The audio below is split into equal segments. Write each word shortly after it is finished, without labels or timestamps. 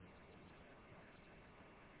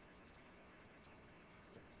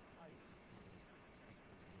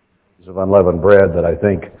of unleavened bread that I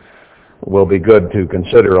think will be good to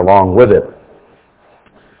consider along with it.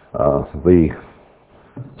 The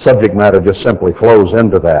subject matter just simply flows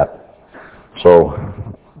into that. So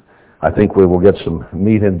I think we will get some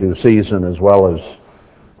meat in due season, as well as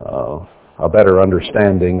a better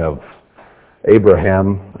understanding of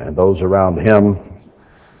Abraham and those around him,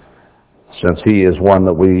 since he is one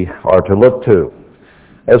that we are to look to.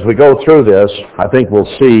 As we go through this, I think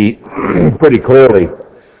we'll see pretty clearly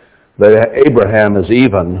that Abraham is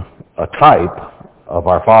even a type of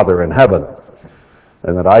our Father in heaven,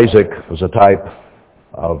 and that Isaac was a type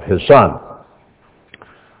of his son.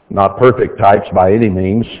 Not perfect types by any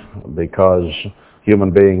means, because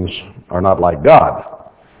human beings are not like God.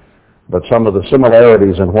 But some of the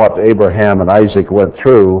similarities in what Abraham and Isaac went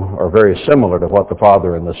through are very similar to what the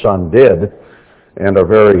Father and the Son did, and are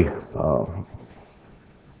very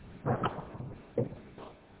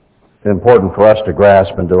important for us to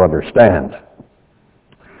grasp and to understand.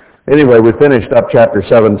 Anyway, we finished up chapter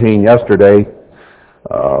 17 yesterday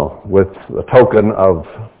with the token of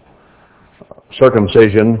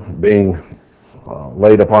circumcision being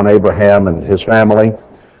laid upon Abraham and his family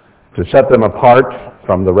to set them apart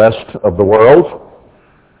from the rest of the world.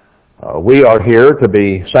 We are here to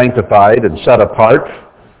be sanctified and set apart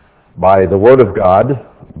by the Word of God,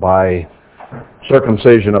 by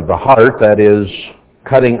circumcision of the heart, that is,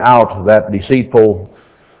 cutting out that deceitful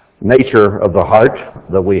nature of the heart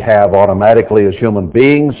that we have automatically as human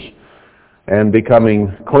beings, and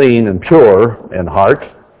becoming clean and pure in heart,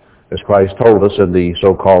 as Christ told us in the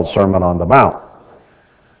so-called Sermon on the Mount.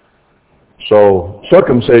 So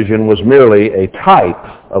circumcision was merely a type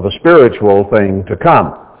of a spiritual thing to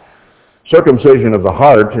come. Circumcision of the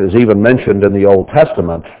heart is even mentioned in the Old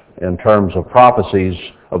Testament in terms of prophecies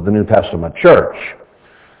of the New Testament church.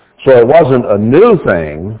 So it wasn't a new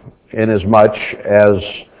thing, inasmuch as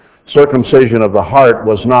circumcision of the heart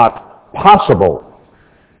was not possible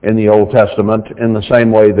in the Old Testament in the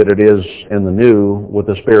same way that it is in the New, with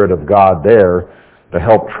the Spirit of God there to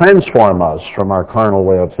help transform us from our carnal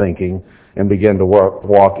way of thinking and begin to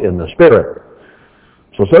walk in the Spirit.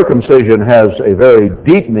 So circumcision has a very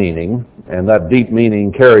deep meaning, and that deep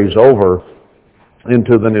meaning carries over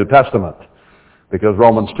into the New Testament, because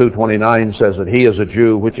Romans 2:29 says that he is a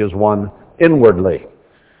Jew which is one inwardly.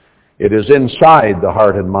 It is inside the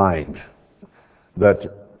heart and mind that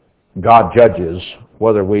God judges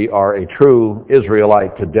whether we are a true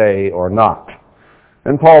Israelite today or not.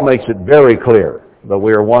 And Paul makes it very clear that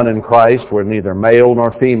we are one in Christ. We're neither male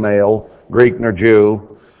nor female, Greek nor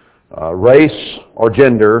Jew, race or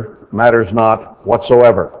gender matters not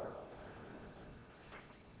whatsoever.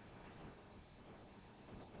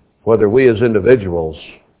 Whether we as individuals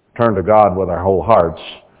turn to God with our whole hearts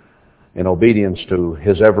in obedience to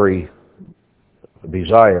his every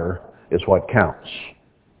desire is what counts.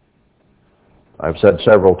 I've said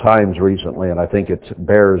several times recently, and I think it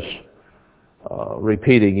bears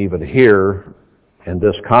repeating even here in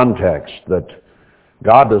this context, that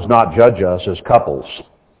God does not judge us as couples.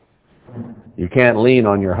 You can't lean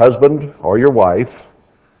on your husband or your wife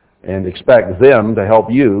and expect them to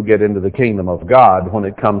help you get into the kingdom of God when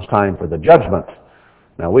it comes time for the judgment.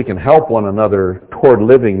 Now, we can help one another toward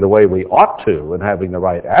living the way we ought to and having the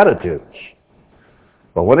right attitudes.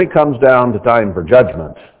 But when it comes down to time for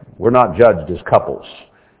judgment, we're not judged as couples.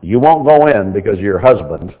 You won't go in because of your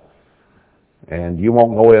husband, and you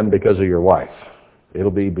won't go in because of your wife.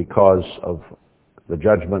 It'll be because of the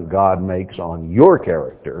judgment God makes on your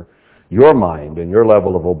character, your mind, and your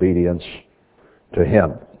level of obedience to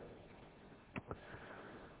him.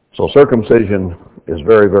 So circumcision is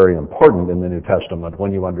very, very important in the New Testament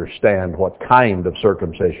when you understand what kind of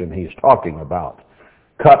circumcision he's talking about.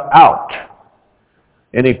 Cut out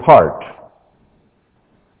any part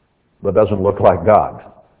that doesn't look like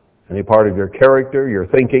God. Any part of your character, your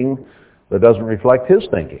thinking, that doesn't reflect his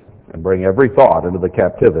thinking, and bring every thought into the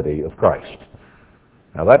captivity of Christ.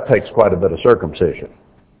 Now that takes quite a bit of circumcision.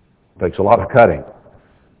 It takes a lot of cutting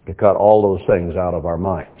to cut all those things out of our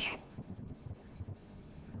minds.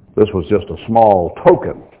 This was just a small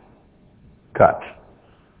token cut.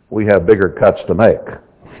 We have bigger cuts to make.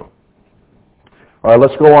 All right,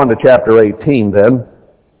 let's go on to chapter 18 then.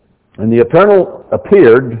 And the Eternal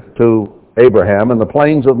appeared to Abraham in the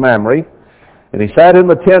plains of Mamre, and he sat in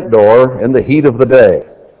the tent door in the heat of the day.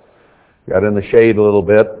 Got in the shade a little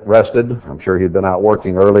bit, rested. I'm sure he'd been out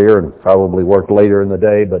working earlier and probably worked later in the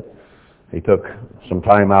day, but he took some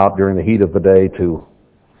time out during the heat of the day to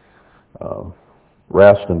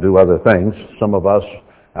rest and do other things. Some of us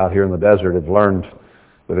out here in the desert have learned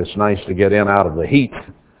that it's nice to get in out of the heat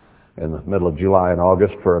in the middle of July and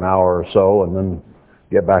August for an hour or so, and then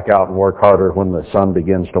get back out and work harder when the sun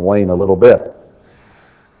begins to wane a little bit.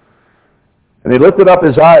 And he lifted up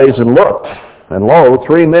his eyes and looked, and lo,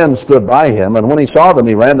 3 men stood by him, and when he saw them,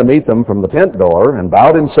 he ran to meet them from the tent door and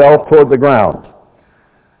bowed himself toward the ground.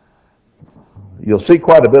 You'll see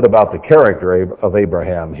quite a bit about the character of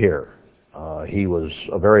Abraham here. He was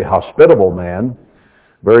a very hospitable man,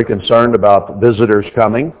 very concerned about visitors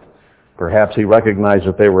coming. Perhaps he recognized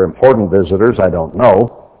that they were important visitors, I don't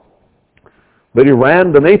know. But he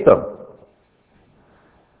ran to meet them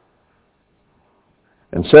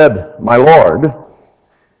and said, "My Lord,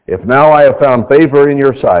 if now I have found favor in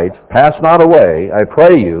your sight, pass not away, I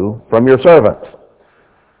pray you, from your servant.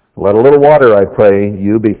 Let a little water, I pray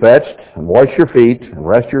you, be fetched, and wash your feet, and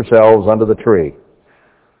rest yourselves under the tree."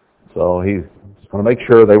 So he's going to make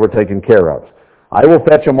sure they were taken care of. "I will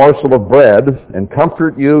fetch a morsel of bread, and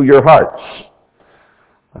comfort you your hearts."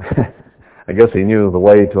 I guess he knew the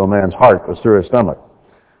way to a man's heart was through his stomach. I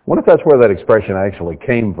wonder if that's where that expression actually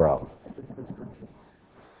came from.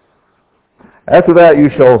 "After that you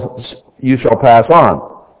shall pass on,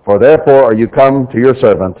 for therefore are you come to your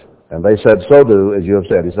servant." And they said, "So do as you have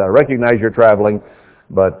said." He said, "I recognize you're traveling,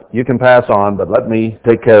 but you can pass on, but let me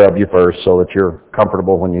take care of you first so that you're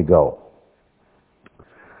comfortable when you go."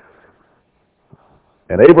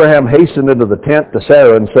 And Abraham hastened into the tent to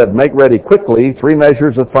Sarah and said, "Make ready quickly 3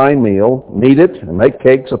 measures of fine meal, knead it, and make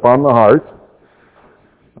cakes upon the hearth."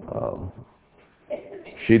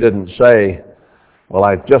 She didn't say, "Well,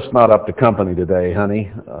 I'm just not up to company today,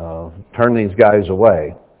 honey. Turn these guys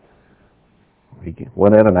away." He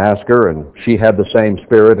went in and asked her, and she had the same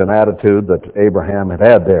spirit and attitude that Abraham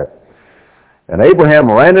had there. And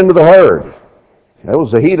Abraham ran into the herd. It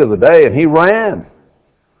was the heat of the day, and he ran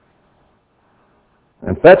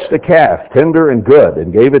and fetched a calf, tender and good,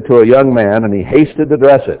 and gave it to a young man, and he hasted to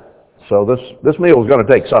dress it. So this meal was going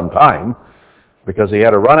to take some time, because he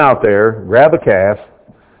had to run out there, grab a calf,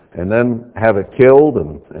 and then have it killed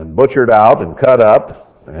and butchered out and cut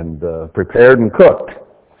up and prepared and cooked.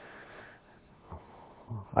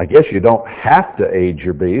 I guess you don't have to age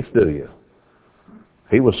your beef, do you?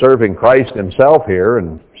 He was serving Christ himself here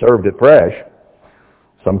and served it fresh.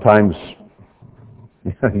 Sometimes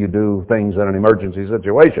you do things in an emergency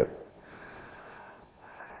situation.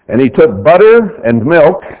 And he took butter and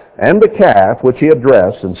milk and the calf which he had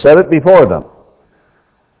dressed and set it before them.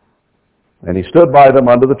 And he stood by them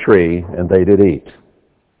under the tree, and they did eat.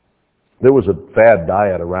 There was a fad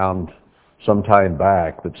diet around some time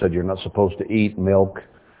back that said you're not supposed to eat milk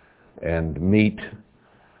and meat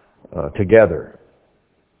together.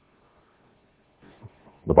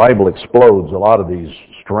 The Bible explodes a lot of these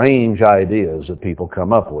strange ideas that people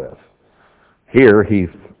come up with. Here he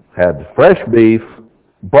had fresh beef,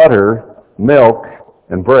 butter, milk,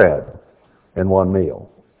 and bread in one meal.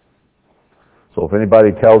 So if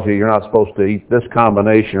anybody tells you you're not supposed to eat this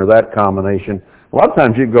combination or that combination, a lot of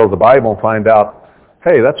times you can go to the Bible and find out,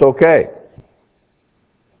 hey, that's okay.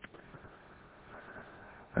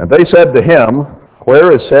 And they said to him,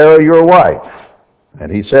 "Where is Sarah your wife?" And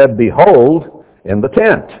he said, "Behold, in the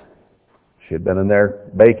tent." She had been in there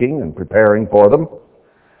baking and preparing for them.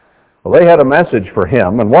 Well, they had a message for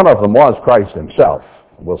him, and one of them was Christ himself.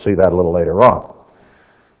 We'll see that a little later on.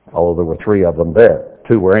 Although there were 3 of them there.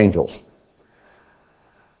 2 were angels.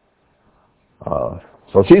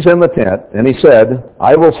 So she's in the tent, and he said,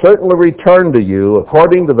 "I will certainly return to you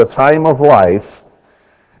according to the time of life,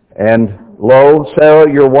 and lo,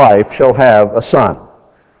 Sarah your wife shall have a son."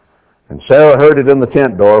 And Sarah heard it in the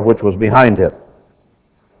tent door, which was behind him.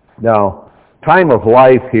 Now, time of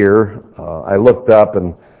life here, I looked up,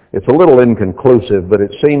 and it's a little inconclusive, but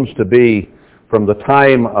it seems to be from the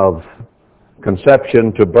time of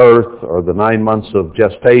conception to birth, or the 9 months of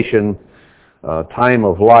gestation. Time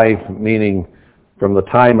of life, meaning from the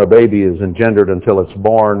time a baby is engendered until it's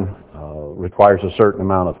born, requires a certain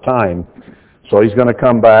amount of time. So he's going to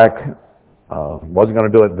come back, wasn't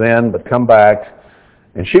going to do it then, but come back,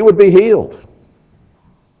 and she would be healed.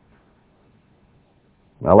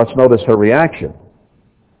 Now let's notice her reaction.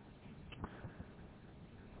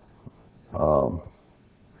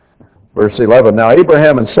 Verse 11, "Now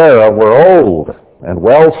Abraham and Sarah were old and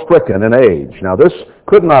well stricken in age." Now this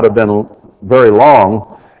could not have been very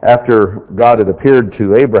long after God had appeared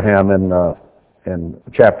to Abraham in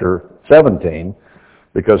chapter 17,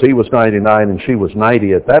 because he was 99 and she was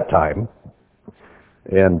 90 at that time,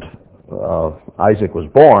 and Isaac was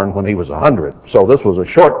born when he was 100. So this was a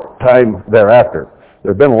short time thereafter.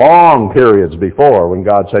 There had been long periods before when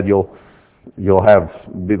God said, you'll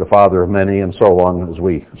be the father of many, and so on, as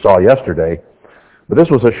we saw yesterday. But this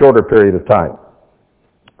was a shorter period of time.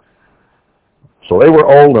 So they were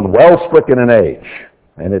old and well stricken in age.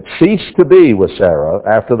 And it ceased to be with Sarah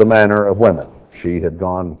after the manner of women. She had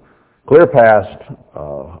gone clear past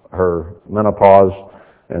her menopause,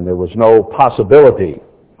 and there was no possibility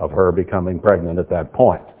of her becoming pregnant at that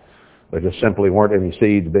point. There just simply weren't any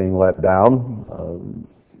seeds being let down.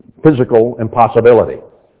 Physical impossibility.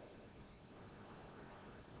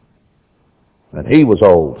 And he was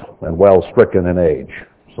old and well stricken in age.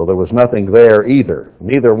 So there was nothing there either.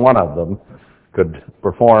 Neither one of them could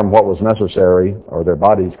perform what was necessary, or their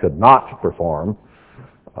bodies could not perform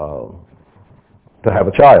to have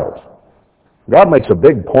a child. God makes a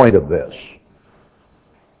big point of this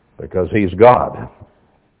because he's God.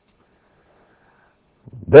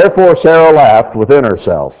 Therefore Sarah laughed within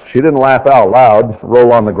herself. She didn't laugh out loud,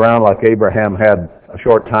 roll on the ground like Abraham had a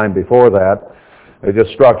short time before that. It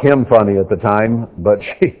just struck him funny at the time, but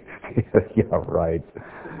she, yeah, right,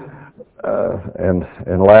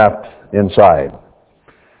 and laughed inside.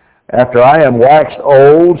 After I am waxed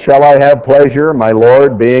old, shall I have pleasure, my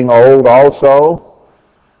Lord, being old also?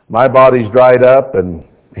 My body's dried up, and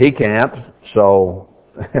he can't, so,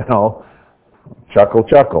 chuckle,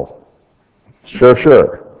 chuckle.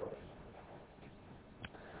 Sure.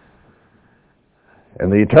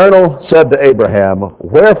 And the Eternal said to Abraham,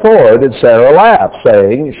 Wherefore did Sarah laugh,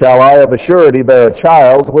 saying, Shall I of a surety bear a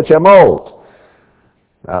child which am old?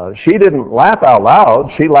 She didn't laugh out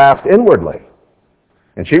loud, she laughed inwardly.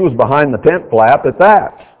 And she was behind the tent flap at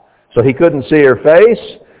that. So he couldn't see her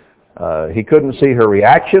face, he couldn't see her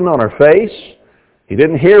reaction on her face, he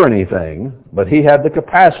didn't hear anything, but he had the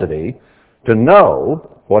capacity to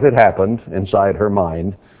know what had happened inside her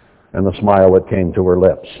mind and the smile that came to her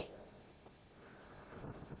lips.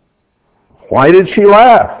 Why did she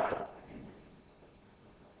laugh?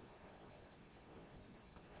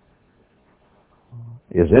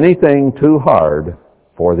 Is anything too hard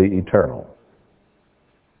for the Eternal?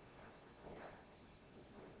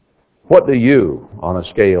 What do you, on a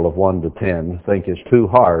scale of 1 to 10, think is too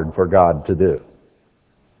hard for God to do?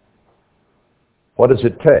 What does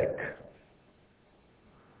it take?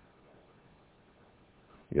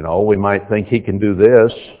 We might think he can do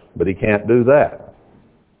this, but he can't do that.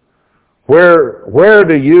 Where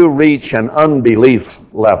do you reach an unbelief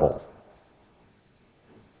level?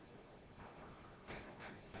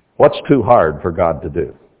 What's too hard for God to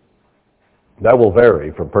do? That will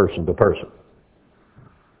vary from person to person.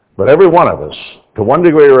 But every one of us, to one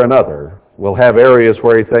degree or another, will have areas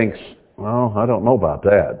where he thinks, well, I don't know about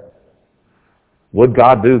that. Would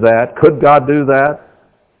God do that? Could God do that?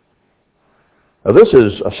 Now, this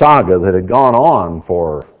is a saga that had gone on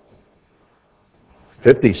for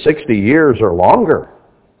 50, 60 years or longer,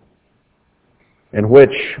 in which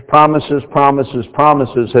promises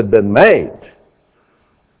had been made.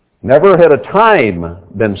 Never had a time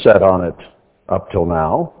been set on it up till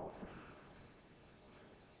now,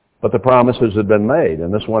 but the promises had been made,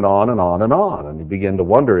 and this went on and on and on, and you begin to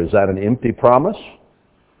wonder, is that an empty promise?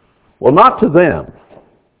 Well, not to them.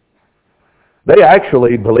 They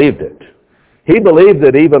actually believed it. He believed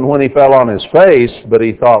it even when he fell on his face, but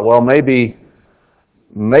he thought, well, maybe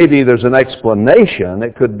there's an explanation.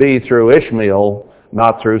 It could be through Ishmael,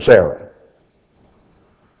 not through Sarah.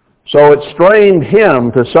 So it strained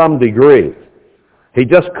him to some degree. He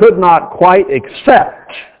just could not quite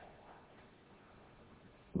accept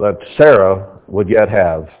that Sarah would yet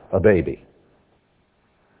have a baby.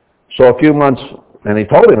 So a few months, and he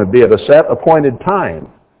told him it'd be at a set appointed time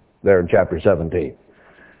there in chapter 17.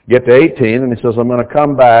 Get to 18, and he says, I'm going to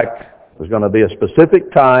come back. There's going to be a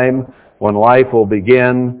specific time when life will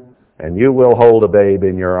begin, and you will hold a babe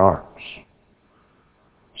in your arms.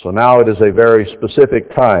 So now it is a very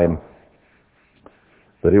specific time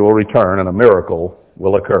that he will return, and a miracle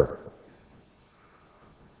will occur.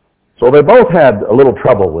 So they both had a little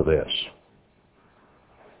trouble with this.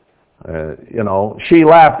 She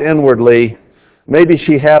laughed inwardly. Maybe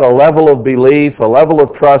she had a level of belief, a level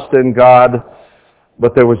of trust in God,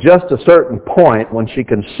 but there was just a certain point when she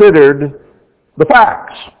considered the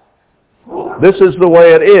facts. This is the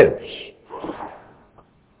way it is.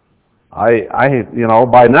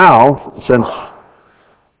 By now, since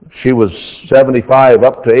she was 75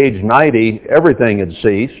 up to age 90, everything had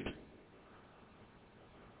ceased.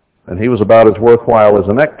 And he was about as worthwhile as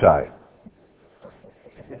a necktie.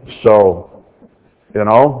 So,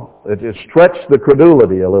 it stretched the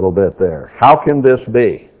credulity a little bit there. How can this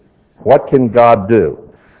be? What can God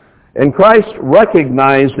do? And Christ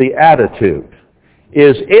recognized the attitude.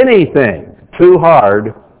 Is anything too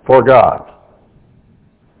hard for God?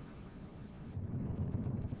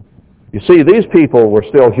 You see, these people were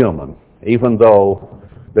still human, even though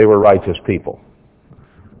they were righteous people.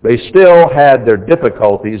 They still had their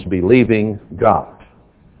difficulties believing God.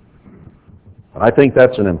 And I think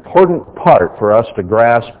that's an important part for us to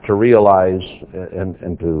grasp, to realize,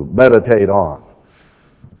 and to meditate on.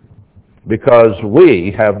 Because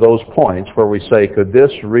we have those points where we say, could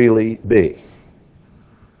this really be?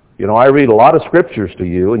 You know, I read a lot of scriptures to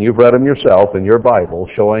you, and you've read them yourself in your Bible,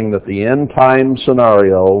 showing that the end time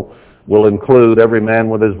scenario will include every man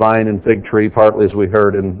with his vine and fig tree, partly as we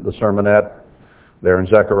heard in the sermonette there in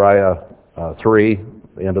Zechariah 3,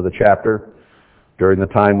 the end of the chapter, during the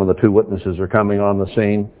time when the two witnesses are coming on the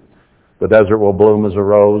scene. The desert will bloom as a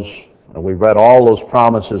rose. And we've read all those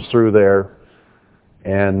promises through there.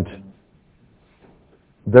 And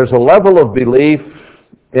there's a level of belief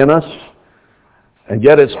in us, and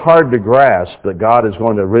yet it's hard to grasp that God is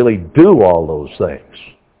going to really do all those things.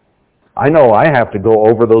 I know I have to go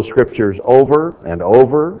over those scriptures over and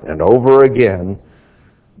over and over again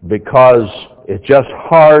because it's just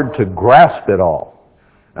hard to grasp it all.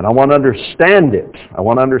 And I want to understand it. I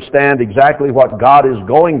want to understand exactly what God is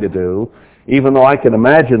going to do, even though I can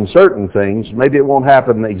imagine certain things. Maybe it won't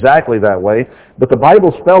happen exactly that way, but the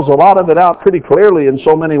Bible spells a lot of it out pretty clearly in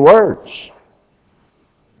so many words.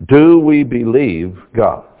 Do we believe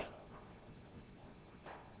God?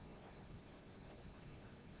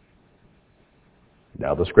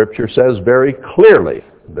 Now the Scripture says very clearly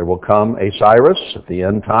there will come a Cyrus at the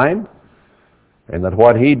end time, and that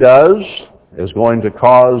what he does is going to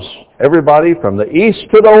cause everybody from the east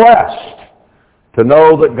to the west to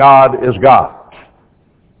know that God is God.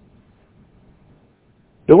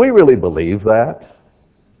 Do we really believe that?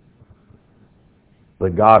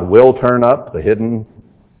 That God will turn up the hidden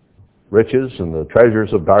riches and the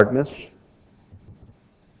treasures of darkness?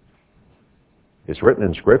 It's written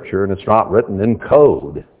in Scripture, and it's not written in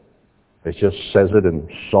code. It just says it in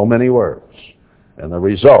so many words. And the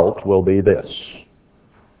result will be this: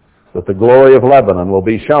 that the glory of Lebanon will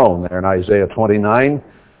be shown there in Isaiah 29,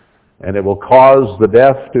 and it will cause the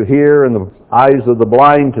deaf to hear and the eyes of the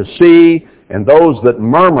blind to see, and those that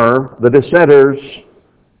murmur, the dissenters,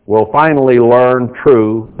 will finally learn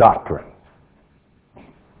true doctrine.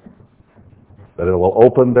 That it will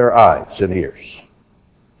open their eyes and ears.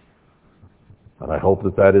 And I hope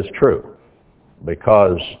that that is true,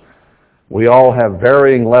 because we all have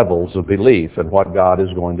varying levels of belief in what God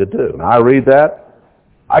is going to do. Now I read that,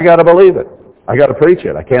 I got to believe it. I got to preach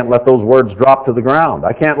it. I can't let those words drop to the ground.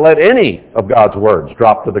 I can't let any of God's words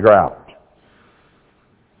drop to the ground.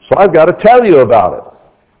 So I've got to tell you about it.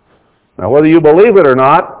 Now whether you believe it or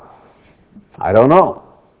not, I don't know.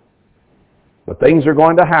 But things are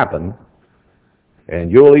going to happen,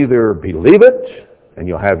 and you'll either believe it and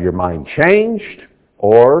you'll have your mind changed,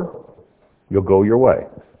 or you'll go your way.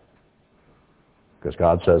 Because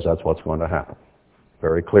God says that's what's going to happen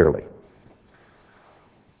very clearly.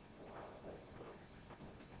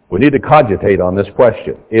 We need to cogitate on this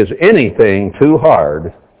question. Is anything too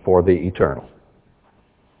hard for the eternal?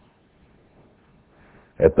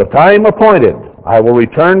 At the time appointed, I will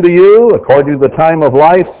return to you according to the time of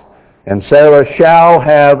life, and Sarah shall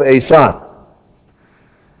have a son.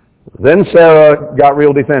 Then Sarah got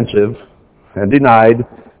real defensive and denied,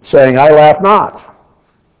 saying, I laugh not,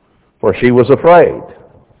 for she was afraid.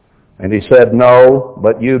 And he said, no,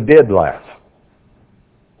 but you did laugh.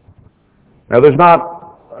 Now there's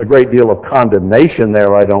not a great deal of condemnation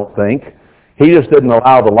there, I don't think. He just didn't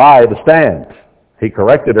allow the lie to stand. He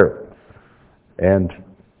corrected her. And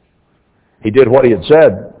he did what he had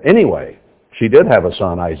said anyway. She did have a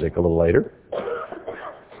son, Isaac, a little later.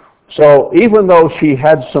 So even though she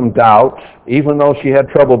had some doubt, even though she had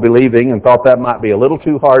trouble believing and thought that might be a little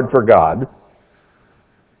too hard for God,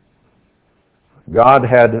 God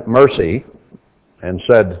had mercy and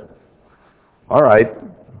said, all right,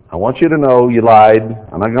 I want you to know you lied.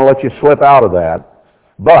 I'm not going to let you slip out of that,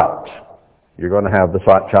 but you're going to have the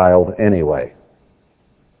child anyway.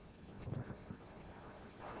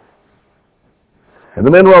 And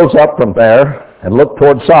the men rose up from there and looked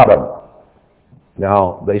toward Sodom.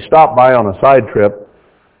 Now, they stopped by on a side trip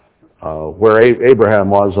where Abraham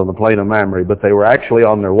was on the plain of Mamre, but they were actually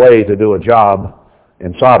on their way to do a job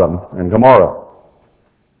in Sodom and Gomorrah.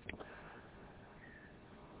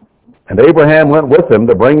 And Abraham went with them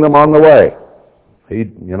to bring them on the way. They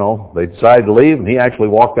decided to leave, and he actually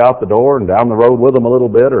walked out the door and down the road with them a little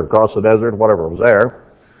bit, or across the desert, whatever was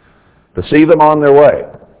there, to see them on their way.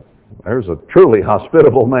 There's a truly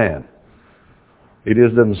hospitable man. He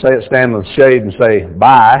just didn't stand in the shade and say,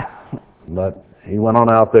 bye, but he went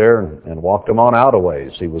on out there and walked them on out a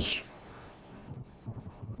ways. He was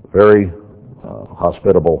very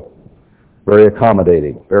hospitable, very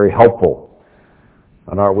accommodating, very helpful.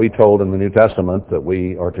 And aren't we told in the New Testament that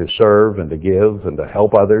we are to serve and to give and to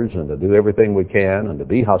help others and to do everything we can and to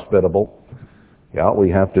be hospitable? Yeah, we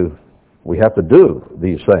have to do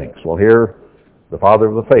these things. Well, here, the father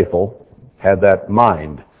of the faithful had that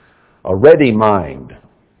mind, a ready mind.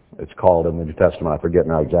 It's called in the New Testament. I forget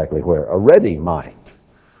now exactly where. A ready mind.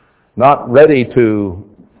 Not ready to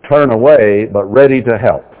turn away, but ready to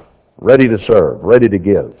help, ready to serve, ready to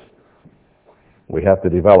give. We have to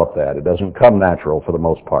develop that. It doesn't come natural for the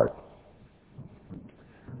most part.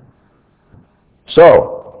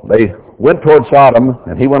 So, they went toward Sodom,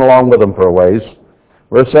 and he went along with them for a ways.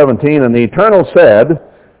 Verse 17, and the Eternal said,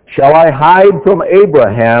 shall I hide from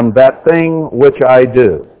Abraham that thing which I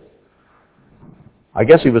do? I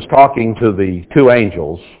guess he was talking to the two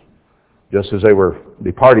angels, just as they were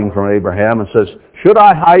departing from Abraham, and says, should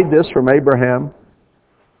I hide this from Abraham?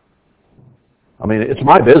 I mean, it's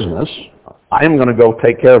my business. I am going to go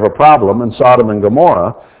take care of a problem in Sodom and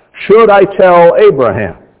Gomorrah. Should I tell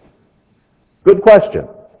Abraham? Good question.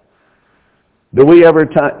 Do we ever,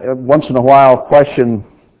 once in a while, question,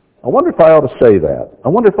 I wonder if I ought to say that. I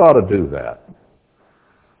wonder if I ought to do that.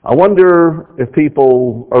 I wonder if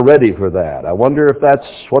people are ready for that. I wonder if that's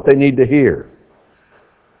what they need to hear.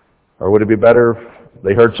 Or would it be better if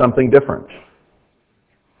they heard something different?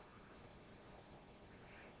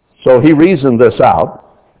 So he reasoned this out.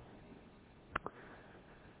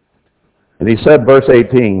 And he said, verse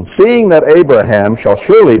 18, seeing that Abraham shall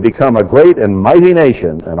surely become a great and mighty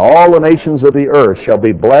nation, and all the nations of the earth shall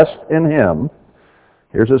be blessed in him.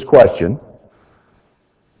 Here's his question.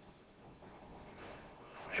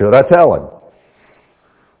 Should I tell him?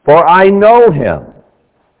 For I know him.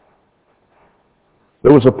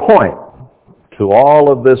 There was a point to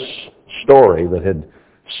all of this story that had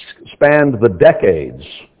spanned the decades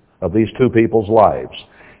of these two people's lives.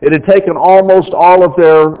 It had taken almost all of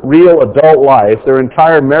their real adult life, their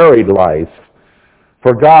entire married life,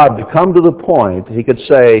 for God to come to the point he could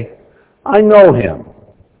say, I know him.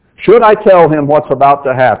 Should I tell him what's about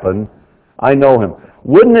to happen? I know him.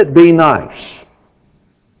 Wouldn't it be nice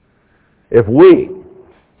if we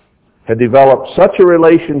had developed such a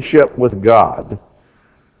relationship with God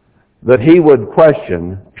that he would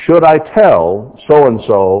question, should I tell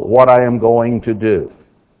so-and-so what I am going to do?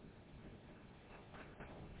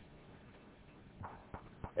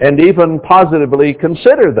 And even positively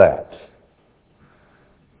consider that.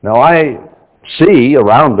 Now, I see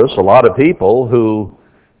around us a lot of people who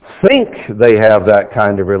think they have that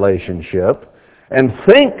kind of relationship and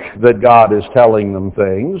think that God is telling them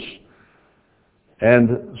things,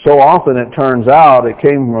 and so often it turns out it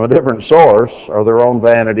came from a different source, or their own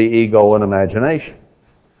vanity, ego, and imagination.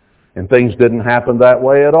 And things didn't happen that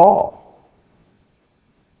way at all.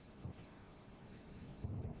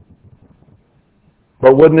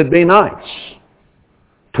 But wouldn't it be nice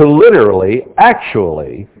to literally,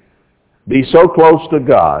 actually, be so close to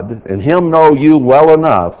God and him know you well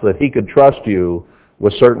enough that he could trust you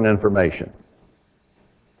with certain information?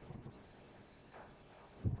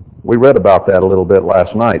 We read about that a little bit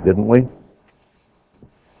last night, didn't we?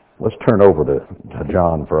 Let's turn over to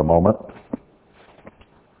John for a moment.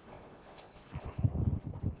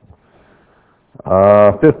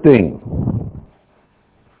 15.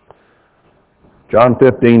 John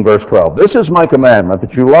 15, verse 12. This is my commandment,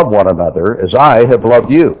 that you love one another as I have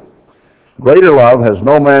loved you. Greater love has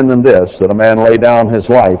no man than this, that a man lay down his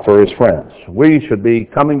life for his friends. We should be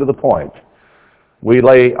coming to the point. We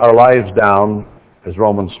lay our lives down, as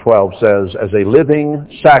Romans 12 says, as a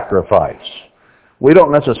living sacrifice. We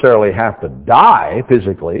don't necessarily have to die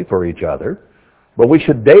physically for each other, but we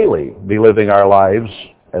should daily be living our lives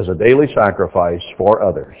as a daily sacrifice for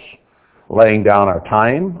others, laying down our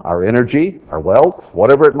time, our energy, our wealth,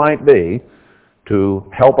 whatever it might be, to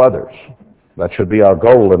help others. That should be our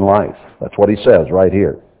goal in life. That's what he says right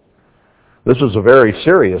here. This is a very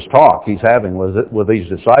serious talk he's having with these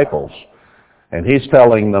disciples, and he's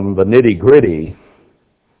telling them the nitty-gritty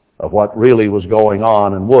of what really was going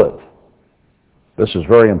on and would. This is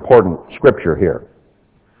very important scripture here.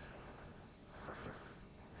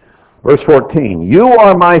 Verse 14, you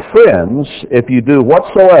are my friends if you do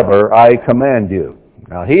whatsoever I command you.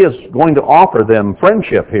 Now he is going to offer them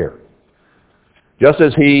friendship here, just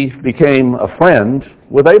as he became a friend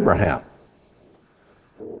with Abraham.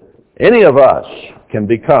 Any of us can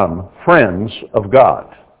become friends of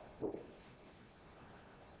God.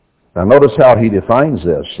 Now notice how he defines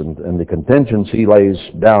this and the contingents he lays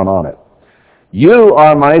down on it. You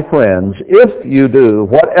are my friends if you do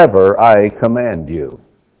whatever I command you.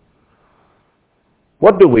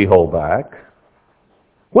 What do we hold back?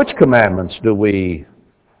 Which commandments do we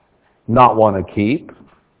not want to keep?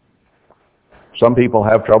 Some people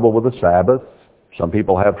have trouble with the Sabbath. Some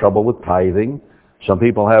people have trouble with tithing. Some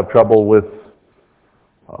people have trouble with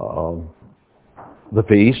the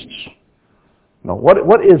feasts. No,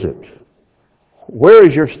 what is it? Where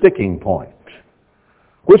is your sticking point?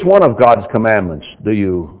 Which one of God's commandments do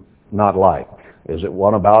you not like? Is it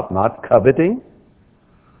one about not coveting?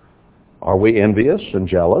 Are we envious and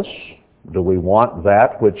jealous? Do we want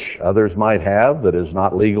that which others might have that is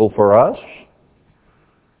not legal for us?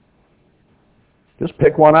 Just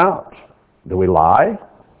pick one out. Do we lie?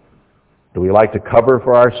 Do we like to cover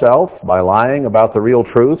for ourselves by lying about the real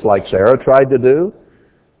truth like Sarah tried to do?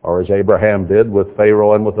 Or as Abraham did with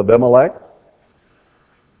Pharaoh and with Abimelech?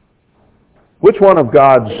 Which one of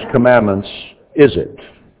God's commandments is it?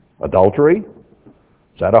 Adultery?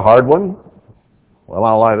 Is that a hard one? Well,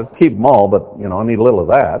 I'll like to keep them all, but, I need a little of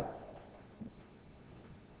that.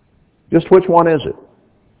 Just which one is it?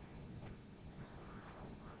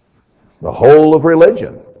 The whole of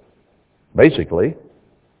religion, basically,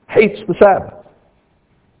 hates the Sabbath.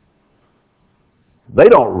 They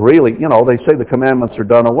don't really, they say the commandments are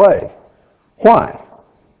done away. Why?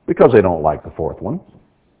 Because they don't like the fourth one.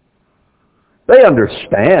 They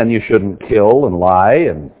understand you shouldn't kill and lie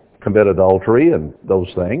and commit adultery and those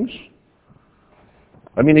things.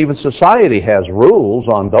 I mean, even society has rules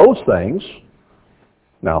on those things.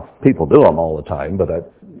 Now, people do them all the time,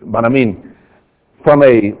 but I mean, from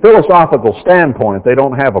a philosophical standpoint, they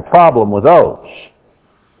don't have a problem with those.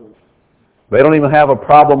 They don't even have a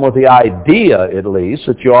problem with the idea, at least,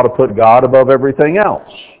 that you ought to put God above everything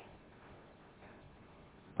else.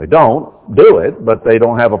 They don't do it, but they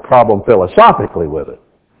don't have a problem philosophically with it.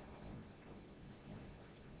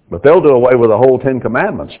 But they'll do away with the whole Ten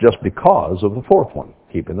Commandments just because of the fourth one,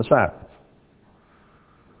 keeping the Sabbath.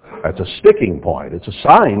 That's a sticking point. It's a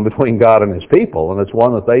sign between God and His people, and it's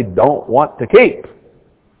one that they don't want to keep,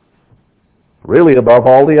 really above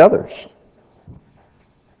all the others.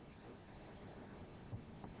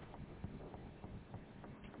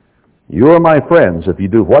 You are my friends if you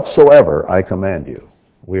do whatsoever I command you.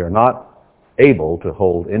 We are not able to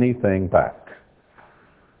hold anything back.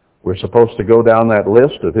 We're supposed to go down that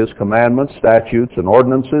list of His commandments, statutes, and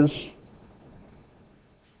ordinances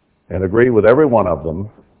and agree with every one of them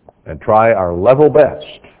and try our level best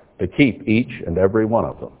to keep each and every one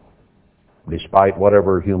of them, despite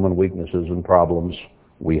whatever human weaknesses and problems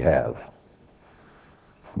we have.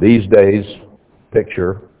 These days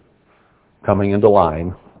picture coming into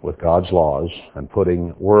line with God's laws and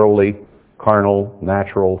putting worldly, carnal,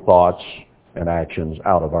 natural thoughts and actions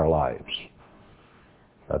out of our lives.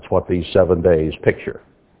 That's what these 7 days picture.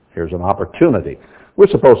 Here's an opportunity. We're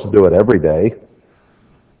supposed to do it every day,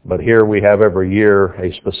 but here we have every year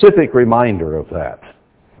a specific reminder of that.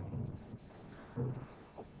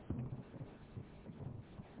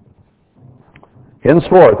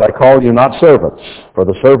 Henceforth I call you not servants, for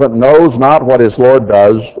the servant knows not what his Lord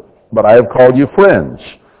does, but I have called you friends.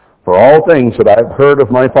 For all things that I have heard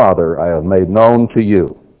of my Father I have made known to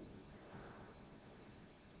you.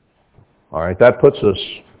 All right, that puts us,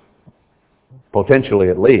 potentially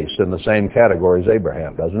at least, in the same category as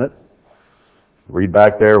Abraham, doesn't it? Read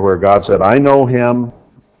back there where God said, I know him,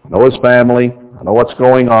 I know his family, I know what's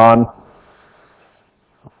going on,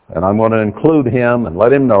 and I'm going to include him and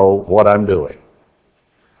let him know what I'm doing.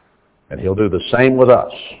 And He'll do the same with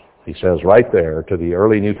us. He says right there to the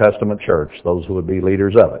early New Testament church, those who would be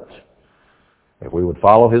leaders of it, if we would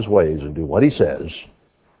follow His ways and do what He says,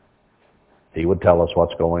 He would tell us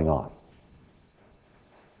what's going on.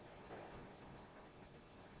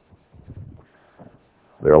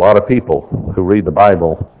 There are a lot of people who read the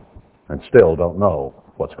Bible and still don't know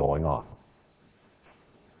what's going on.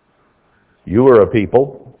 You are a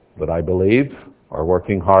people that I believe are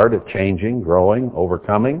working hard at changing, growing,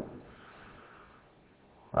 overcoming.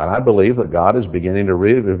 And I believe that God is beginning to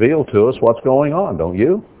reveal to us what's going on, don't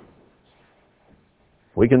you?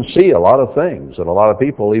 We can see a lot of things that a lot of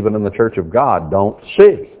people, even in the Church of God, don't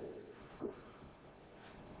see.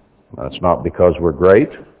 That's not because we're great.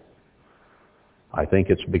 I think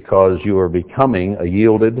it's because you are becoming a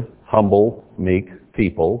yielded, humble, meek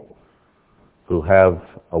people who have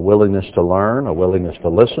a willingness to learn, a willingness to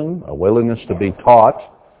listen, a willingness to be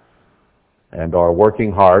taught, and are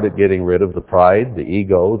working hard at getting rid of the pride, the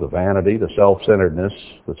ego, the vanity, the self-centeredness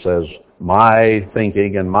that says, my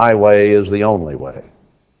thinking and my way is the only way.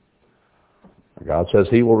 God says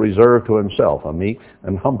He will reserve to Himself a meek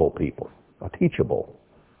and humble people, a teachable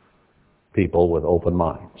people with open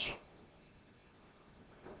minds.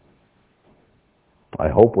 I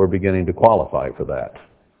hope we're beginning to qualify for that.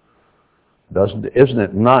 Isn't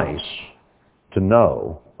it nice to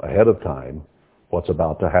know ahead of time what's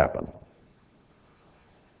about to happen?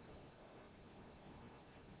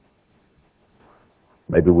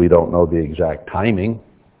 Maybe we don't know the exact timing.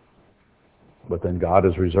 But then God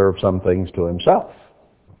has reserved some things to himself.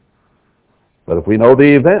 But if we know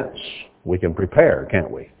the events, we can prepare, can't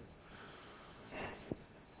we?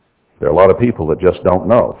 There are a lot of people that just don't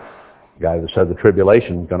know. The guy that said the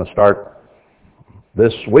tribulation is going to start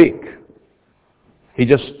this week. He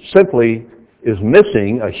just simply is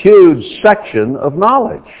missing a huge section of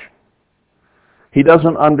knowledge. He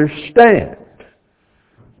doesn't understand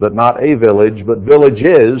that not a village, but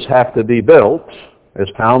villages have to be built as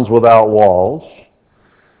towns without walls.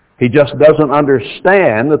 He just doesn't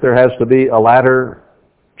understand that there has to be a latter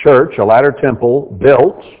church, a latter temple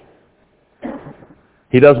built.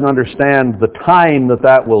 He doesn't understand the time that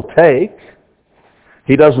that will take.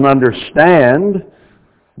 He doesn't understand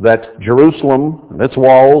that Jerusalem, its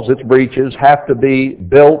walls, its breaches, have to be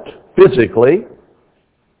built physically.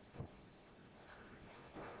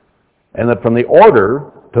 And that from the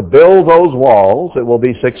order to build those walls, it will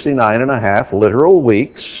be 69 and a half literal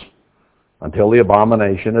weeks until the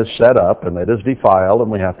abomination is set up and it is defiled and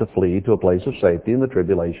we have to flee to a place of safety and the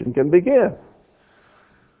tribulation can begin.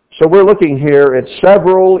 So we're looking here at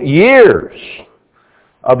several years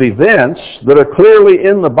of events that are clearly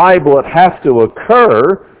in the Bible that have to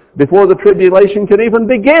occur before the tribulation can even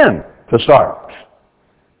begin to start.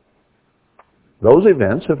 Those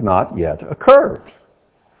events have not yet occurred.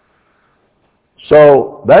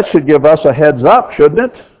 So that should give us a heads up, shouldn't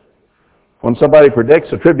it? When somebody predicts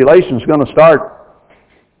the tribulation is going to start,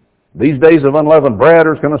 these days of unleavened bread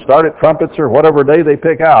or is going to start at trumpets or whatever day they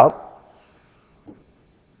pick out,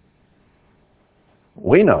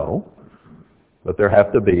 we know that there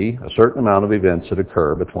have to be a certain amount of events that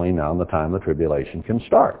occur between now and the time the tribulation can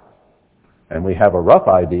start. And we have a rough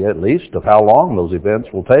idea, at least, of how long those events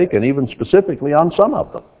will take, and even specifically on some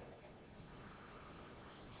of them.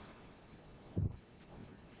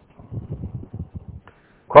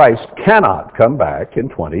 Christ cannot come back in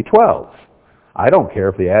 2012. I don't care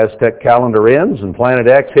if the Aztec calendar ends and Planet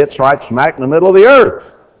X hits right smack in the middle of the earth.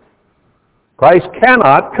 Christ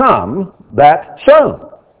cannot come that soon.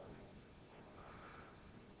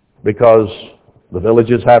 Because the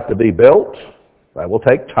villages have to be built. That will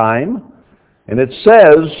take time. And it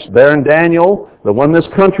says there in Daniel that when this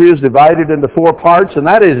country is divided into 4 parts, and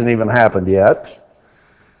that hasn't even happened yet,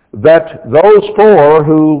 that those 4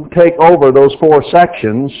 who take over those 4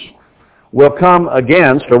 sections will come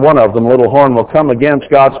against, or one of them, little horn, will come against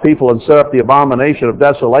God's people and set up the abomination of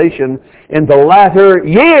desolation in the latter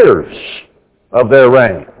years of their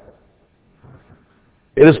reign.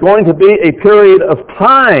 It is going to be a period of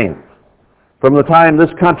time from the time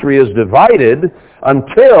this country is divided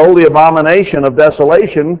until the abomination of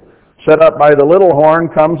desolation set up by the little horn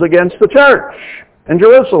comes against the church in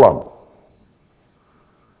Jerusalem.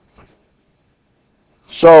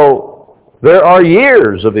 So there are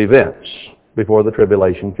years of events before the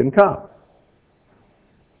tribulation can come.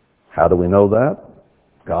 How do we know that?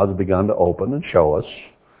 God's begun to open and show us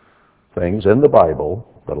things in the Bible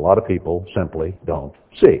that a lot of people simply don't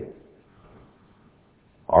see.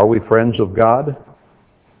 Are we friends of God?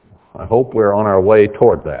 I hope we're on our way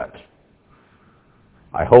toward that.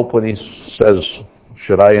 I hope when he says,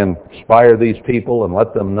 should I inspire these people and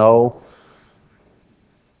let them know?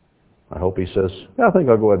 I hope he says, yeah, I think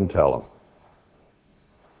I'll go ahead and tell them.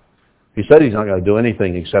 He said he's not going to do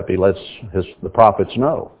anything except he lets the prophets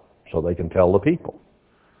know so they can tell the people.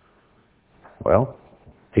 Well,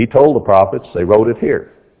 he told the prophets, they wrote it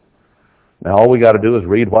here. Now all we got to do is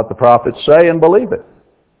read what the prophets say and believe it.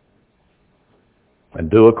 And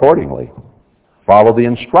do accordingly. Follow the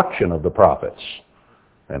instruction of the prophets.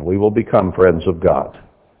 And we will become friends of God.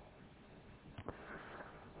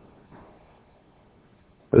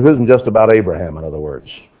 This isn't just about Abraham, in other words.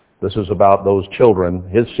 This is about those children,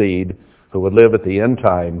 his seed, who would live at the end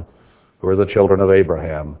time, who are the children of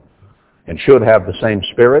Abraham, and should have the same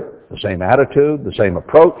spirit, the same attitude, the same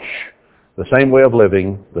approach, the same way of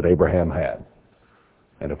living that Abraham had.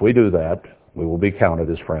 And if we do that, we will be counted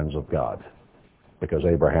as friends of God, because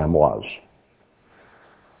Abraham was.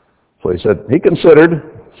 So he said, he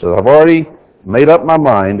considered, so I've already made up my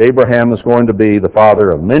mind, Abraham is going to be the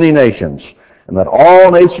father of many nations, and that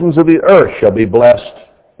all nations of the earth shall be blessed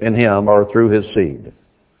in him or through his seed.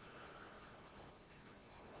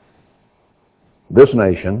 This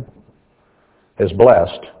nation has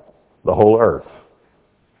blessed the whole earth.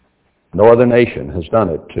 No other nation has done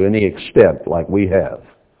it to any extent like we have.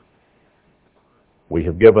 We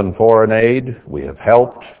have given foreign aid, we have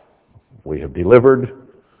helped, we have delivered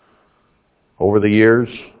over the years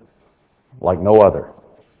like no other.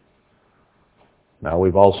 Now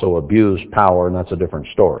we've also abused power, and that's a different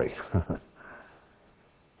story.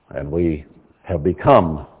 And we have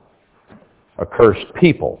become a cursed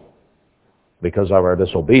people because of our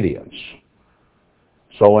disobedience.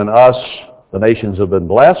 So in us, the nations have been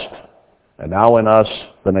blessed, and now in us,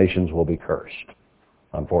 the nations will be cursed,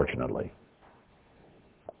 unfortunately.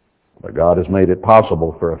 But God has made it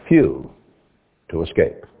possible for a few to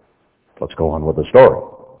escape. Let's go on with the story.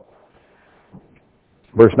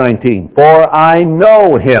 Verse 19, for I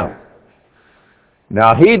know him.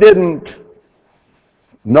 Now he didn't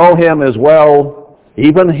know him as well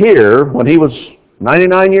even here when he was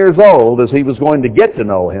 99 years old as he was going to get to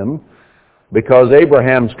know him, because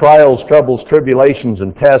Abraham's trials, troubles, tribulations,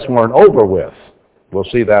 and tests weren't over with. We'll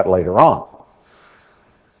see that later on.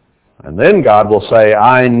 And then God will say,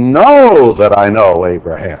 I know that I know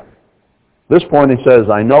Abraham. At this point he says,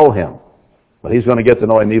 I know him. But he's going to get to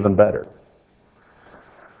know him even better.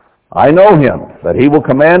 I know him, that he will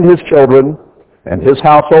command his children and his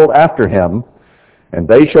household after him, and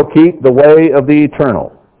they shall keep the way of the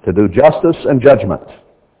eternal, to do justice and judgment.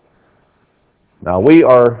 Now we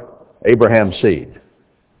are Abraham's seed.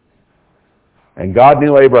 And God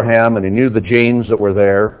knew Abraham, and he knew the genes that were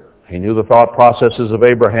there. He knew the thought processes of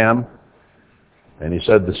Abraham. And he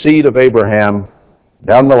said, the seed of Abraham,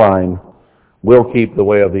 down the line, will keep the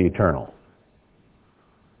way of the eternal.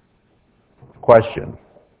 Question,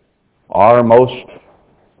 are most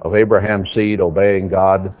of Abraham's seed obeying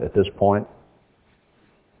God at this point?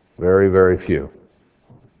 Very, very few.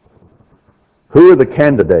 Who are the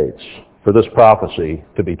candidates for this prophecy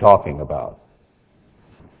to be talking about?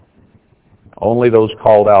 Only those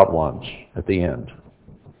called out ones at the end.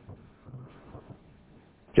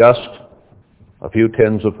 Just a few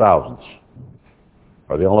tens of thousands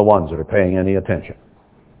are the only ones that are paying any attention.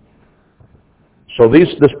 So this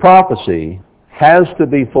prophecy has to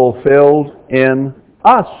be fulfilled in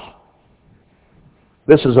us.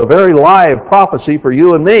 This is a very live prophecy for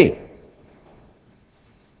you and me.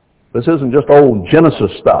 This isn't just old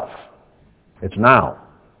Genesis stuff. It's now.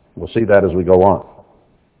 We'll see that as we go on.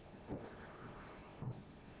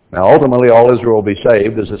 Now, ultimately, all Israel will be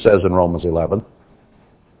saved, as it says in Romans 11.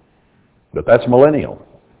 But that's millennial.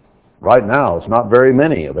 Right now, it's not very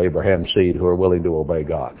many of Abraham's seed who are willing to obey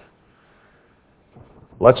God.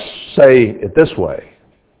 Let's say it this way.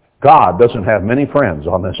 God doesn't have many friends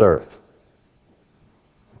on this earth.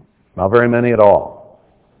 Not very many at all.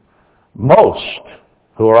 Most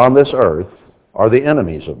who are on this earth are the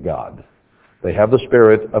enemies of God. They have the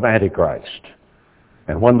spirit of Antichrist.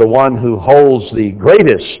 And when the one who holds the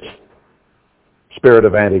greatest spirit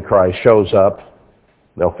of Antichrist shows up,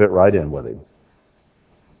 they'll fit right in with him.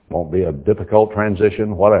 Won't be a difficult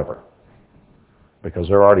transition, whatever, because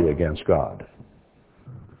they're already against God.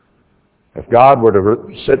 If God were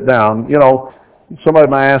to sit down, somebody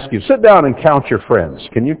might ask you, sit down and count your friends.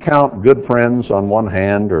 Can you count good friends on one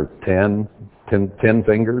hand or 10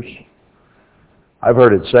 fingers? I've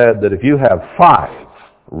heard it said that if you have 5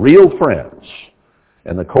 real friends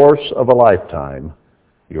in the course of a lifetime,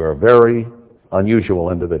 you're a very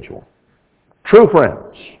unusual individual. True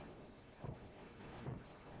friends.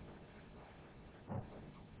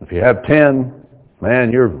 If you have 10,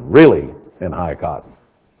 man, you're really in high cotton.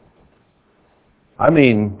 I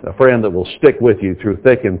mean a friend that will stick with you through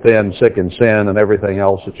thick and thin, sick and sin, and everything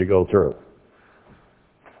else that you go through.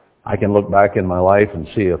 I can look back in my life and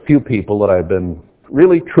see a few people that I've been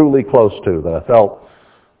really, truly close to, that I felt,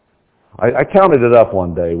 I counted it up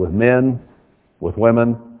one day with men, with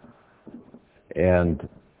women, and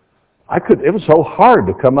it was so hard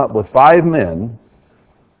to come up with 5 men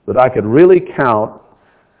that I could really count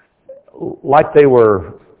like they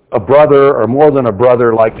were a brother or more than a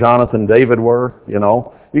brother, like Jonathan and David were, You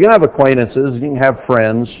can have acquaintances, you can have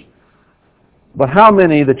friends, but how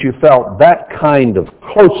many that you felt that kind of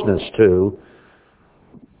closeness to,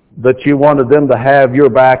 that you wanted them to have your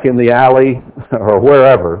back in the alley or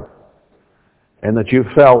wherever, and that you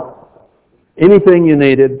felt anything you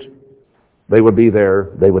needed, they would be there,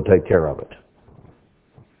 they would take care of it.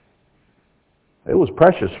 It was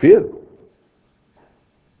precious few.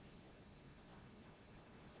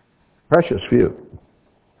 Precious few.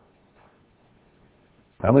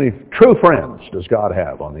 How many true friends does God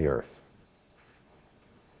have on the earth?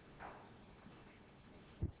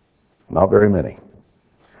 Not very many.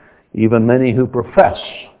 Even many who profess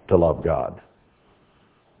to love God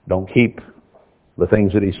don't keep the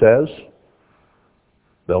things that he says.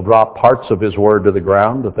 They'll drop parts of his word to the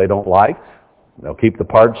ground that they don't like. They'll keep the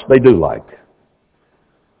parts they do like.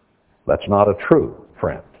 That's not a true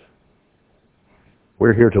friend.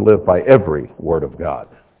 We're here to live by every word of God,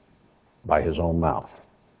 by his own mouth.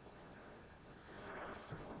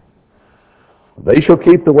 They shall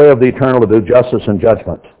keep the way of the eternal to do justice and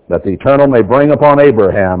judgment, that the eternal may bring upon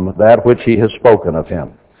Abraham that which he has spoken of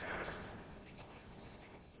him.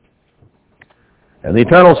 And the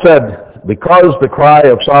Eternal said, because the cry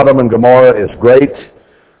of Sodom and Gomorrah is great,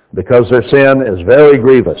 because their sin is very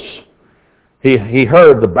grievous. He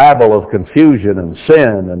heard the babble of confusion and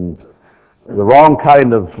sin and the wrong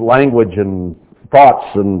kind of language and thoughts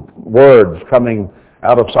and words coming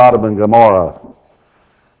out of Sodom and Gomorrah,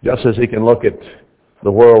 just as he can look at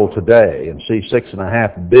the world today and see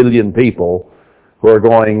 6.5 billion people who are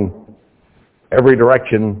going every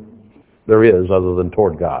direction there is other than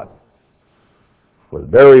toward God,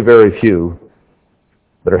 with very, very few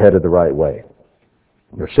that are headed the right way.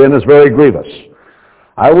 Their sin is very grievous.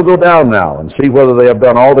 I will go down now and see whether they have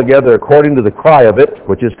done altogether according to the cry of it,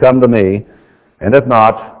 which has come to me, and if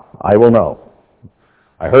not, I will know.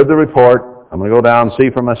 I heard the report. I'm going to go down and see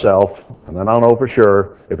for myself, and then I'll know for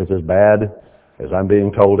sure if it's as bad as I'm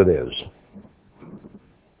being told it is.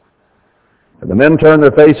 And the men turned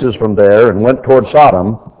their faces from there and went toward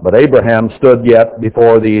Sodom, but Abraham stood yet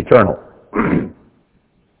before the Eternal.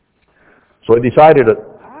 So he decided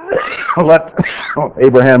to let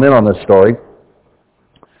Abraham in on this story.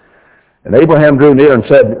 And Abraham drew near and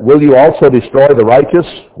said, will you also destroy the righteous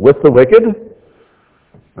with the wicked?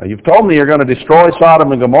 Now, you've told me you're going to destroy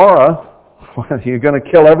Sodom and Gomorrah. You're going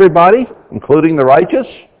to kill everybody, including the righteous?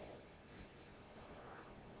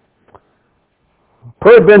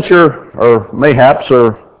 Peradventure, or mayhaps,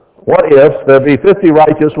 or what if there be 50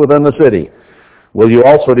 righteous within the city? Will you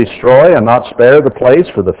also destroy and not spare the place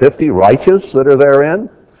for the 50 righteous that are therein?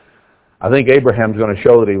 I think Abraham's going to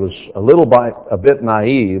show that he was a bit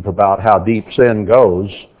naive about how deep sin goes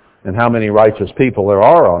and how many righteous people there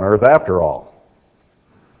are on earth after all.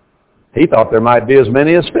 He thought there might be as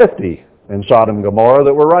many as 50 in Sodom and Gomorrah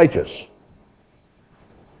that were righteous.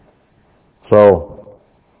 So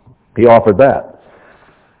he offered that.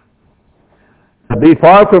 Be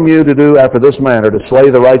far from you to do after this manner, to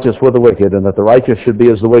slay the righteous with the wicked, and that the righteous should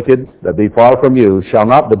be as the wicked, that be far from you. Shall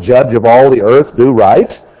not the judge of all the earth do right?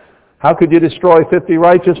 How could you destroy 50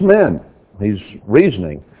 righteous men? He's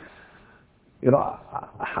reasoning. You know,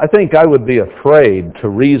 I think I would be afraid to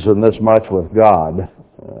reason this much with God.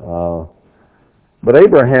 But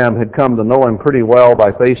Abraham had come to know him pretty well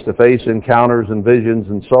by face-to-face encounters and visions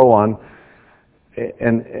and so on.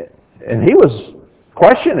 And he was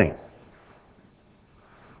questioning.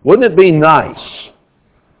 Wouldn't it be nice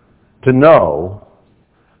to know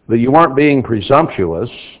that you weren't being presumptuous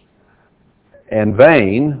and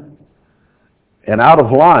vain and out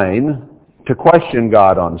of line to question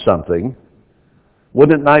God on something?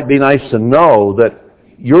 Wouldn't it be nice to know that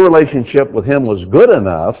your relationship with Him was good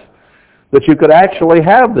enough that you could actually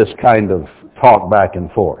have this kind of talk back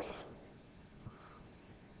and forth?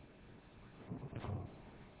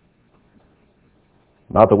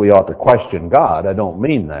 Not that we ought to question God, I don't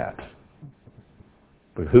mean that.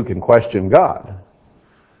 But who can question God?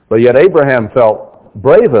 But yet Abraham felt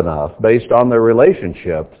brave enough, based on their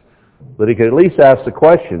relationship, that he could at least ask the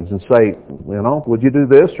questions and say, you know, would you do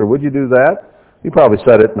this or would you do that? He probably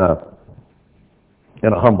said it in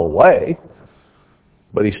a humble way,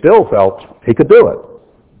 but he still felt he could do it.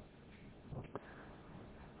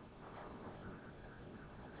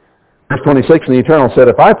 Verse 26, and the Eternal said,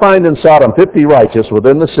 if I find in Sodom 50 righteous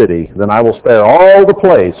within the city, then I will spare all the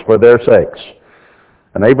place for their sakes.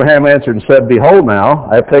 And Abraham answered and said, behold now,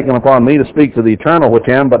 I have taken upon me to speak to the Eternal, which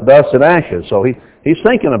am but dust and ashes. So he's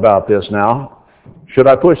thinking about this now. Should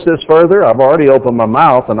I push this further? I've already opened my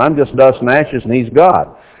mouth, and I'm just dust and ashes, and he's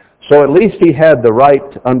God. So at least he had the right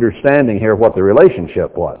understanding here of what the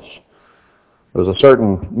relationship was. There was a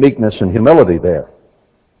certain meekness and humility there.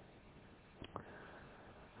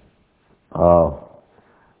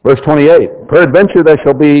 Verse 28, peradventure there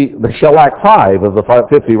shall lack 5 of the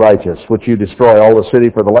 50 righteous, which you destroy all the city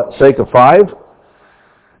for the sake of 5.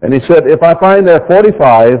 And he said, if I find there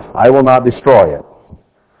 45, I will not destroy it.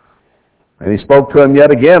 And he spoke to him yet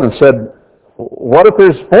again and said, what if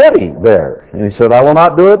there's 40 there? And he said, I will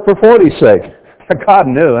not do it for 40's sake. God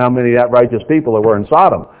knew how many righteous people there were in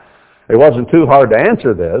Sodom. It wasn't too hard to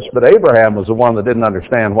answer this, but Abraham was the one that didn't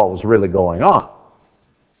understand what was really going on.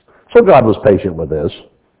 So God was patient with this.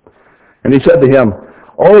 And he said to him,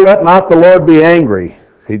 oh, let not the Lord be angry.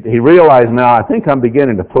 He realized now, I think I'm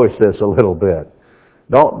beginning to push this a little bit.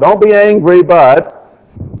 Don't be angry, but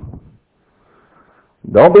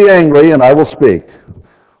don't be angry, and I will speak.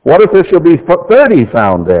 What if there shall be 30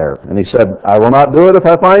 found there? And he said, I will not do it if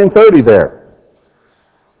I find 30 there.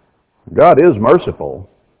 God is merciful,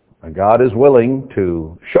 and God is willing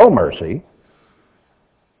to show mercy,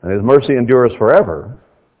 and His mercy endures forever.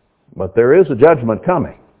 But there is a judgment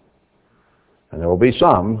coming. And there will be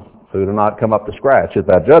some who do not come up to scratch at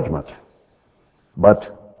that judgment.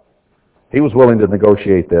 But he was willing to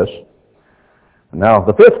negotiate this. Now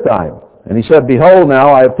the fifth time. And he said, Behold,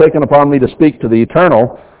 now I have taken upon me to speak to the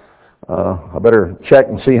Eternal. I better check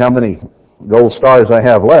and see how many gold stars I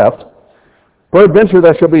have left. Peradventure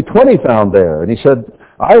there shall be 20 found there. And he said,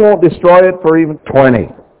 I won't destroy it for even 20.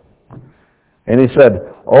 And he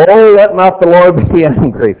said, Oh, let not the Lord be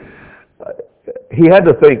angry. He had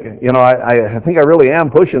to think, I think I really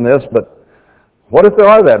am pushing this, but what if there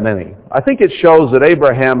are that many? I think it shows that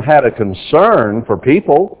Abraham had a concern for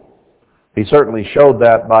people. He certainly showed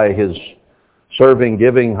that by his serving,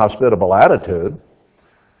 giving, hospitable attitude.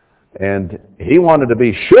 And he wanted to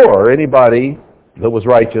be sure anybody that was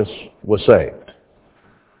righteous was saved.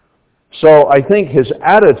 So I think his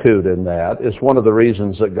attitude in that is one of the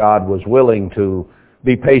reasons that God was willing to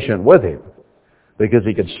be patient with him, because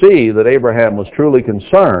he could see that Abraham was truly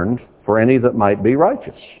concerned for any that might be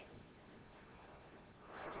righteous.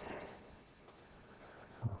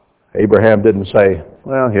 Abraham didn't say,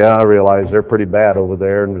 well, yeah, I realize they're pretty bad over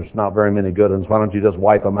there and there's not very many good ones. Why don't you just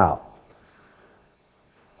wipe them out?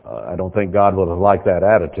 I don't think God would have liked that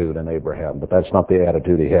attitude in Abraham, but that's not the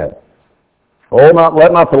attitude he had. Oh,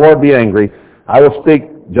 let not the Lord be angry. I will speak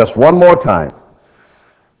just one more time.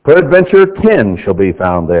 Peradventure 10 shall be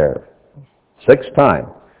found there. Sixth time.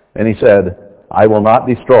 And he said, I will not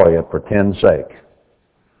destroy it for 10's sake.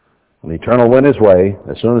 And the Eternal went his way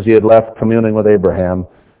as soon as he had left communing with Abraham,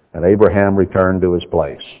 and Abraham returned to his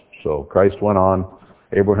place. So Christ went on,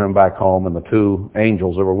 Abraham back home, and the two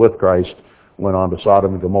angels that were with Christ went on to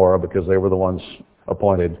Sodom and Gomorrah because they were the ones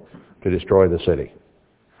appointed to destroy the city.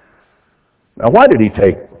 Now, why did he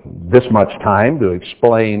take this much time to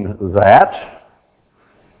explain that?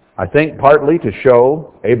 I think partly to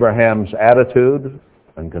show Abraham's attitude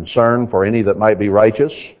and concern for any that might be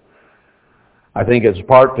righteous. I think it's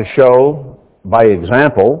part to show by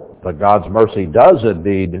example that God's mercy does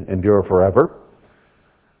indeed endure forever,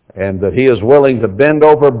 and that he is willing to bend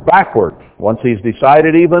over backward once he's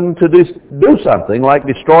decided even to do something like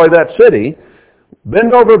destroy that city,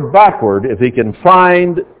 bend over backward if he can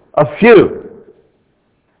find a few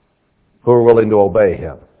who are willing to obey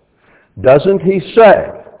him. Doesn't he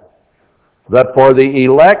say that for the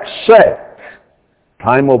elect's sake,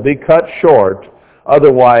 time will be cut short,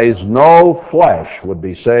 otherwise no flesh would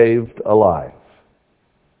be saved alive?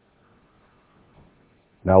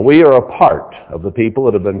 Now, we are a part of the people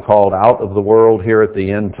that have been called out of the world here at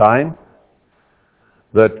the end time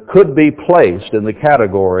that could be placed in the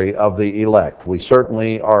category of the elect. We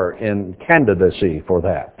certainly are in candidacy for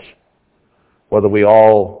that. Whether we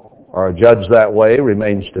all are judged that way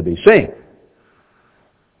remains to be seen.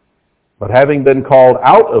 But having been called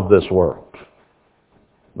out of this world,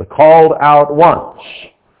 the called out ones,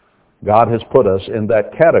 God has put us in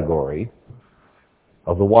that category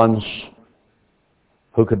of the ones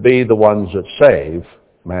who could be the ones that save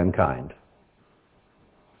mankind.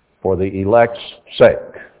 For the elect's sake,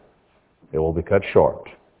 it will be cut short,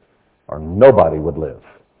 or nobody would live.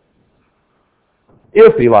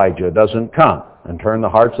 If Elijah doesn't come and turn the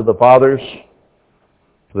hearts of the fathers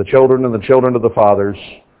to the children and the children of the fathers,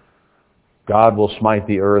 God will smite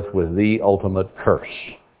the earth with the ultimate curse.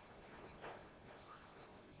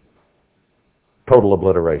 Total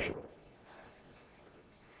obliteration.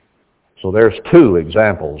 So there's two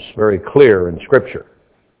examples very clear in Scripture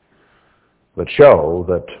that show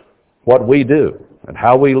that what we do and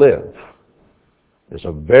how we live is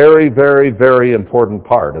a very, very, very important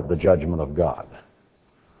part of the judgment of God.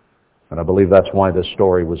 And I believe that's why this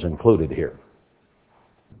story was included here.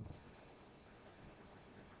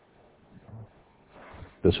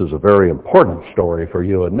 This is a very important story for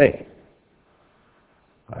you and me.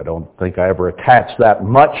 I don't think I ever attached that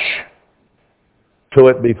much to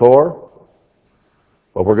it before.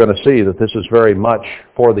 But we're going to see that this is very much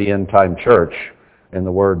for the end-time church, in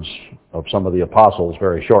the words of some of the apostles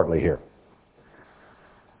very shortly here.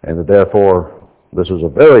 And that therefore, this is a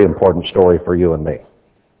very important story for you and me.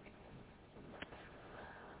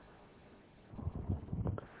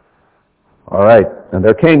 All right. And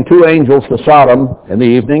there came two angels to Sodom in the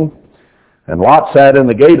evening, and Lot sat in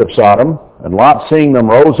the gate of Sodom, and Lot, seeing them,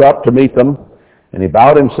 rose up to meet them, and he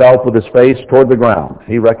bowed himself with his face toward the ground.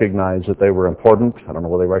 He recognized that they were important. I don't know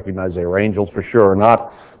whether he recognized they were angels for sure or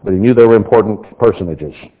not, but he knew they were important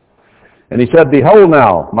personages. And he said, Behold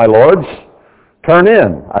now, my lords, turn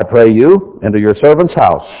in, I pray you, into your servant's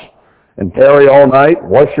house, and tarry all night,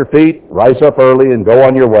 wash your feet, rise up early, and go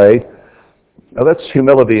on your way. Now that's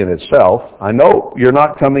humility in itself. I know you're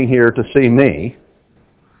not coming here to see me.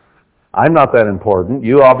 I'm not that important.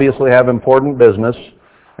 You obviously have important business,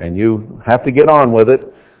 and you have to get on with it,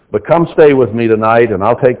 but come stay with me tonight, and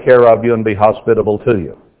I'll take care of you and be hospitable to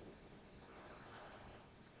you.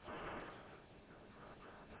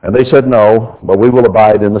 And they said, "No, but we will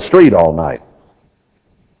abide in the street all night."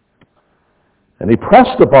 And he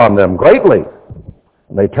pressed upon them greatly.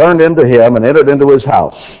 And they turned into him and entered into his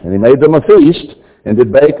house. And he made them a feast, and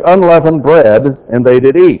did bake unleavened bread, and they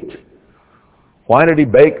did eat. Why did he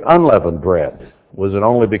bake unleavened bread? Was it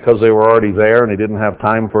only because they were already there and he didn't have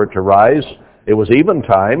time for it to rise? It was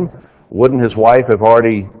eventime. Wouldn't his wife have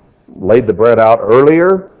already laid the bread out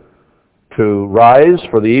earlier to rise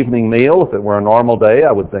for the evening meal? If it were a normal day,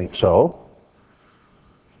 I would think so.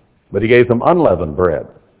 But he gave them unleavened bread.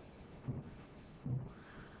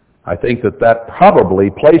 I think that probably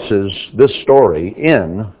places this story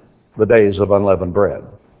in the days of unleavened bread.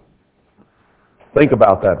 Think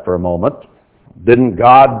about that for a moment. Didn't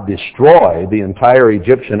God destroy the entire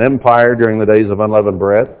Egyptian empire during the days of unleavened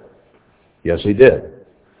bread? Yes, he did.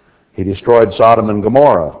 He destroyed Sodom and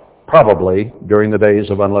Gomorrah, probably during the days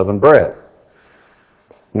of unleavened bread.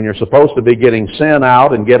 When you're supposed to be getting sin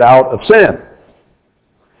out and get out of sin.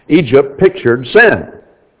 Egypt pictured sin.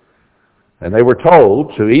 And they were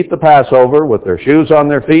told to eat the Passover with their shoes on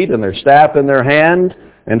their feet and their staff in their hand,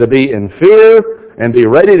 and to be in fear and be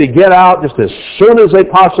ready to get out just as soon as they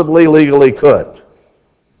possibly legally could.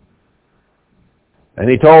 And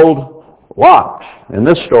he told Lot in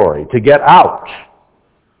this story to get out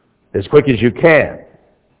as quick as you can.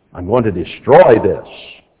 I'm going to destroy this.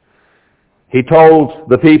 He told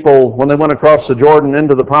the people when they went across the Jordan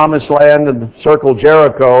into the promised land and circled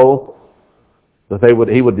Jericho that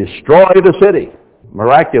he would destroy the city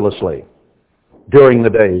miraculously during the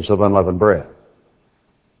days of unleavened bread.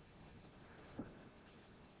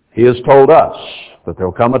 He has told us that there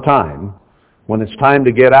will come a time when it's time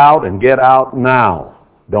to get out, and get out now.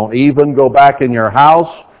 Don't even go back in your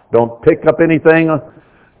house. Don't pick up anything,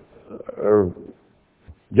 or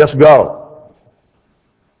just go,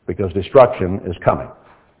 because destruction is coming.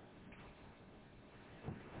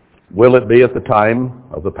 Will it be at the time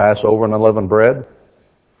of the Passover and unleavened bread?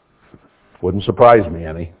 Wouldn't surprise me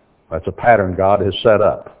any. That's a pattern God has set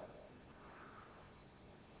up.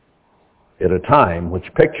 At a time which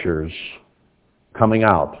pictures coming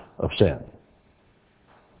out of sin.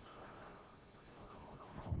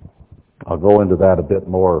 I'll go into that a bit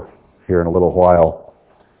more here in a little while.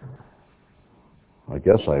 I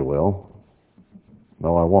guess I will.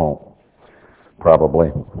 No, I won't.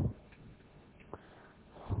 Probably.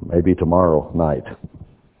 Maybe tomorrow night.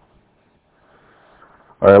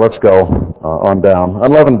 All right, let's go on down.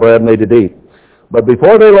 Unleavened bread, and they did eat. But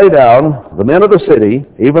before they lay down, the men of the city,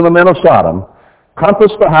 even the men of Sodom,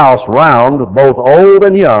 compassed the house round, both old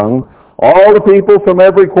and young, all the people from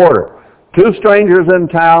every quarter. 2 strangers in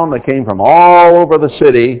town that came from all over the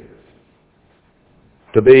city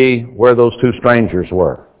to be where those 2 strangers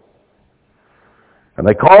were. And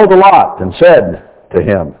they called Lot and said to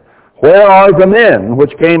him, "Where are the men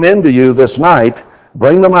which came into you this night?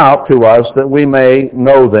 Bring them out to us that we may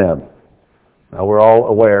know them." Now, we're all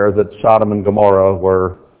aware that Sodom and Gomorrah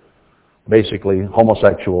were basically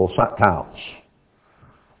homosexual towns.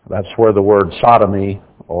 That's where the word sodomy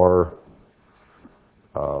or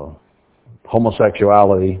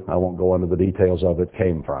homosexuality, I won't go into the details of it,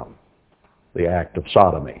 came from. The act of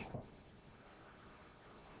sodomy.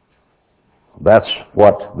 That's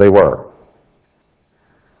what they were.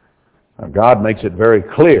 Now, God makes it very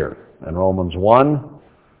clear in Romans 1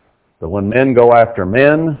 that when men go after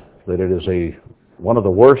men, that it is one of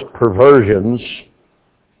the worst perversions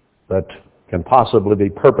that can possibly be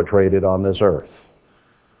perpetrated on this earth.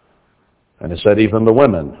 And it said even the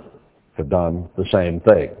women have done the same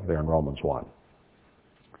thing there in Romans 1.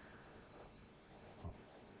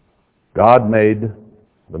 God made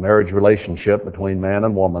the marriage relationship between man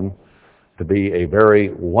and woman to be a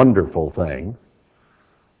very wonderful thing,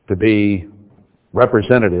 to be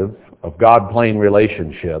representative of God-plane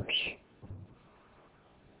relationships,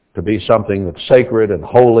 to be something that's sacred and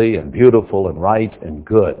holy and beautiful and right and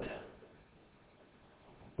good.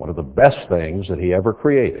 One of the best things that he ever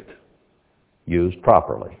created, used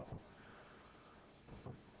properly.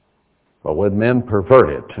 But when men pervert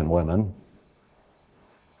it in women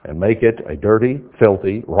and make it a dirty,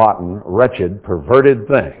 filthy, rotten, wretched, perverted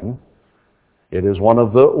thing, it is one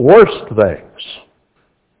of the worst things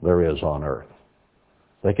there is on earth.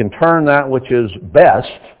 They can turn that which is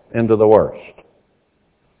best into the worst.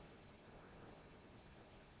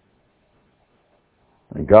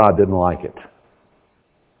 And God didn't like it.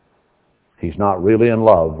 He's not really in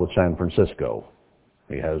love with San Francisco.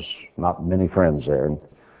 He has not many friends there. And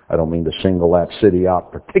I don't mean to single that city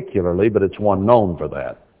out particularly, but it's one known for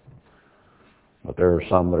that. But there are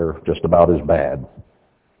some that are just about as bad.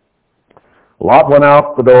 Lot went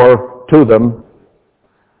out the door to them,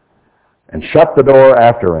 and shut the door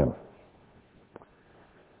after him.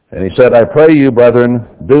 And he said, I pray you, brethren,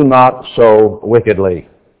 do not so wickedly.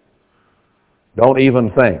 Don't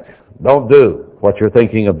even think. Don't do what you're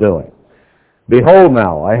thinking of doing. Behold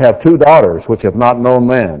now, I have 2 daughters which have not known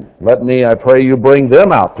man. Let me, I pray you, bring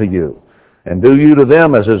them out to you, and do you to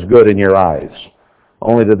them as is good in your eyes.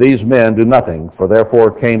 Only to these men do nothing, for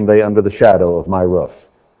therefore came they under the shadow of my roof.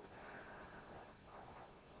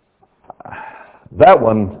 That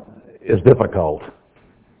one is difficult.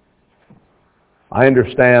 I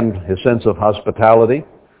understand his sense of hospitality.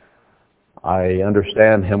 I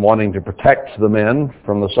understand him wanting to protect the men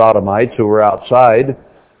from the sodomites who were outside.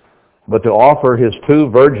 But to offer his 2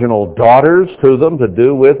 virginal daughters to them to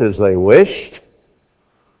do with as they wished?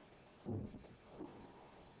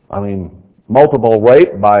 I mean, multiple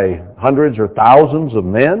rape by hundreds or thousands of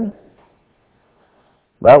men?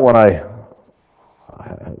 That one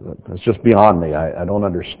it's just beyond me. I don't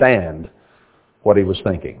understand what he was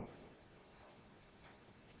thinking.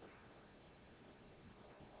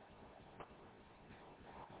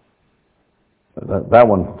 That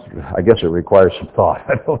one, I guess it requires some thought.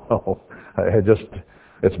 I don't know.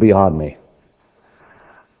 It's beyond me.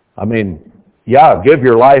 I mean, yeah, give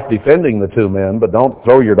your life defending the 2 men, but don't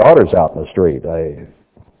throw your daughters out in the street.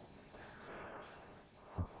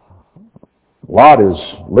 Lot is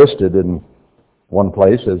listed in one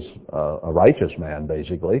place as a righteous man,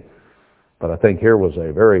 basically. But I think here was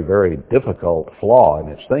a very, very difficult flaw in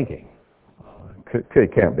his thinking.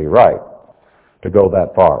 It can't be right to go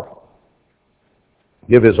that far.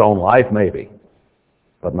 Give his own life, maybe,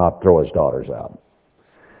 but not throw his daughters out.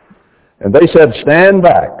 And they said, stand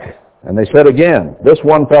back. And they said again, this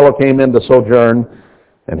one fellow came in to sojourn,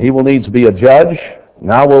 and he will needs be a judge.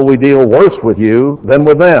 Now will we deal worse with you than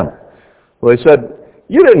with them. Well, they said,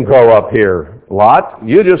 you didn't grow up here, Lot.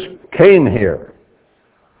 You just came here.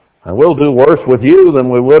 And we'll do worse with you than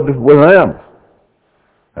we would with them.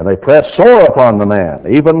 And they pressed sore upon the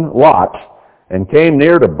man, even Lot, and came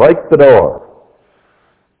near to break the door.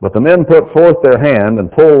 But the men put forth their hand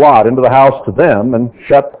and pulled Lot into the house to them and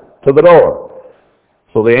shut to the door.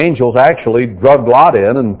 So the angels actually drugged Lot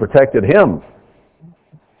in and protected him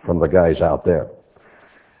from the guys out there.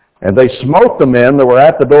 And they smote the men that were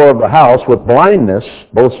at the door of the house with blindness,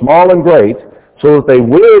 both small and great, so that they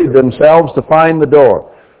wearied themselves to find the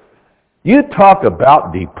door. You talk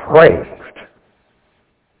about depraved.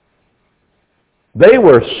 They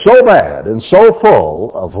were so bad and so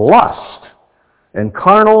full of lust and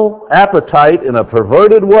carnal appetite in a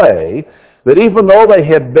perverted way that even though they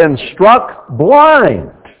had been struck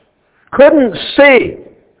blind, couldn't see,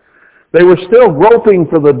 they were still groping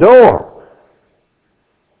for the door.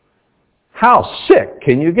 How sick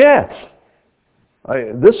can you get?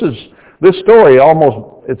 This story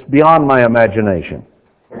almost, it's beyond my imagination.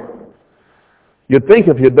 You'd think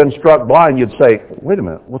if you'd been struck blind, you'd say, wait a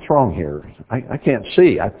minute, what's wrong here? I can't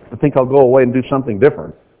see. I think I'll go away and do something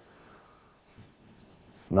different.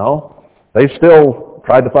 No, they still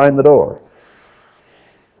tried to find the door.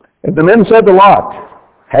 And the men said to Lot,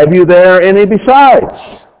 have you there any besides,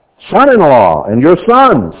 son-in-law, and your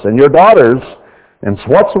sons, and your daughters, and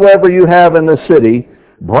whatsoever you have in the city,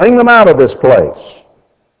 bring them out of this place.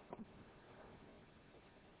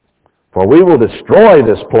 For we will destroy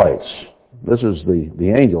this place. This is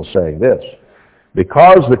the angel saying this.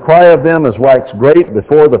 Because the cry of them is waxed great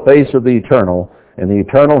before the face of the Eternal, and the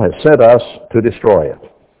Eternal has sent us to destroy it.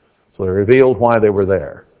 So they revealed why they were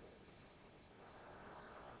there.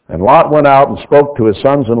 And Lot went out and spoke to his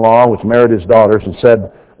sons-in-law, which married his daughters, and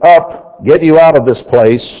said, up, get you out of this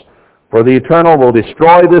place, for the Eternal will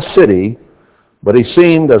destroy this city. But he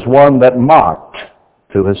seemed as one that mocked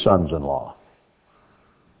to his sons-in-law.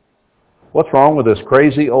 What's wrong with this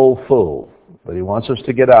crazy old fool that he wants us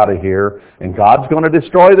to get out of here and God's going to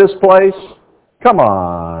destroy this place? Come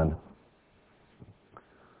on.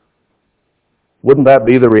 Wouldn't that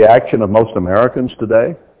be the reaction of most Americans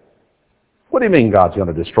today? What do you mean God's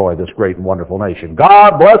going to destroy this great and wonderful nation?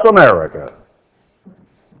 God bless America.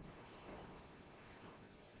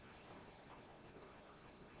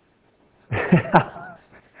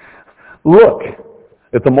 Look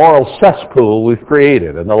at the moral cesspool we've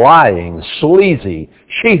created and the lying, sleazy,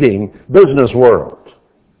 cheating business world.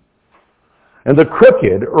 And the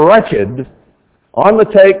crooked, wretched,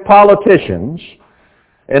 on-the-take politicians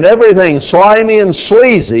and everything slimy and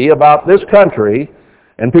sleazy about this country,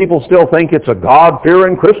 and people still think it's a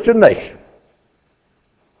God-fearing Christian nation.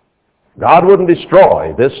 God wouldn't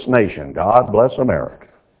destroy this nation. God bless America.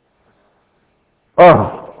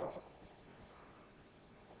 Oh.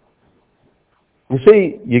 You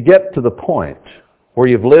see, you get to the point where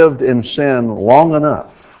you've lived in sin long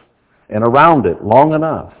enough and around it long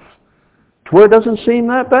enough to where it doesn't seem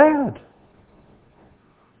that bad.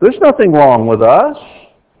 There's nothing wrong with us.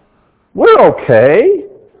 We're okay.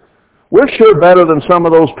 We're sure better than some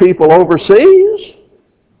of those people overseas.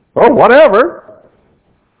 Or whatever.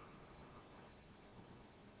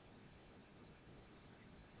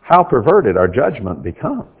 How perverted our judgment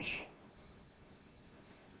becomes.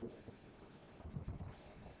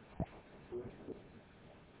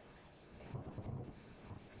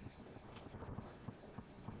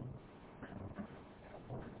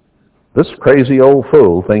 This crazy old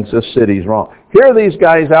fool thinks this city's wrong. Here are these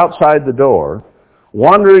guys outside the door,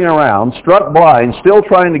 wandering around, struck blind, still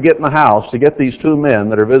trying to get in the house to get these two men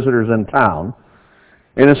that are visitors in town.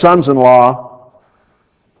 And his sons-in-law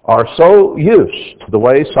are so used to the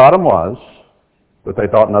way Sodom was that they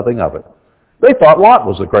thought nothing of it. They thought Lot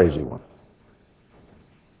was the crazy one.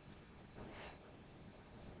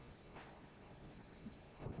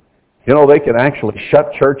 You know, they can actually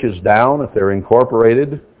shut churches down if they're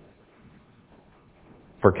incorporated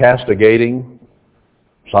for castigating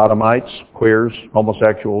sodomites, queers,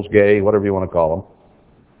 homosexuals, gay, whatever you want to call them.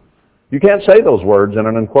 You can't say those words in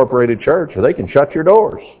an incorporated church or they can shut your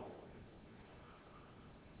doors.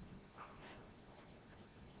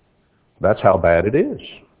 That's how bad it is.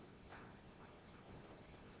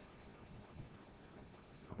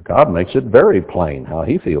 God makes it very plain how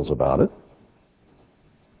he feels about it.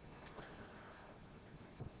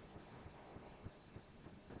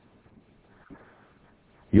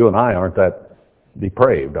 You and I aren't that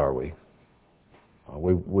depraved, are we?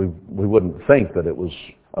 We wouldn't think that it was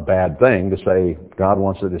a bad thing to say God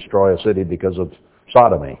wants to destroy a city because of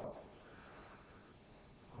sodomy.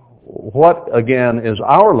 What, again, is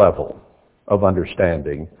our level of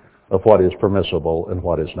understanding of what is permissible and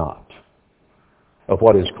what is not? Of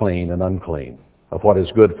what is clean and unclean? Of what is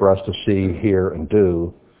good for us to see, hear, and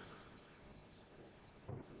do?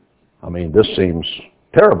 I mean, this seems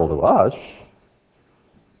terrible to us.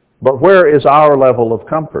 But where is our level of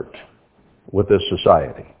comfort with this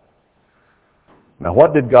society? Now,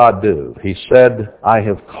 what did God do? He said, I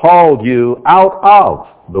have called you out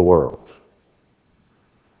of the world.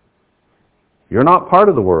 You're not part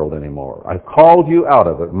of the world anymore. I've called you out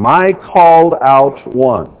of it. My called out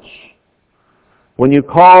ones. When you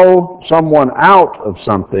call someone out of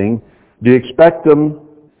something, do you expect them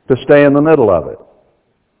to stay in the middle of it?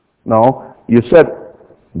 No. You said,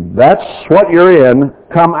 that's what you're in.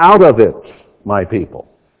 Come out of it, my people.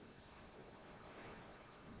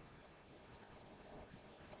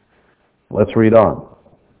 Let's read on.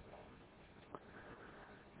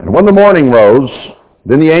 And when the morning rose,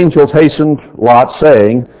 then the angels hastened Lot,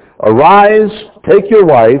 saying, Arise, take your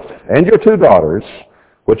wife and your two daughters,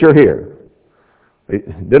 which are here. He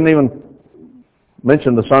didn't even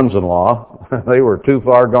mention the sons-in-law. They were too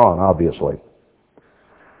far gone, obviously.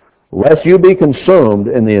 Lest you be consumed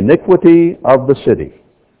in the iniquity of the city.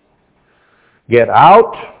 Get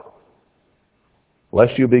out,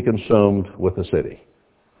 lest you be consumed with the city.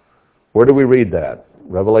 Where do we read that?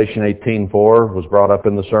 Revelation 18:4 was brought up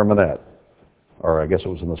in the sermonette. Or I guess it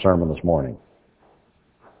was in the sermon this morning.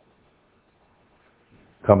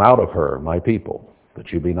 Come out of her, my people,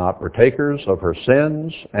 that you be not partakers of her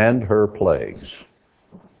sins and her plagues.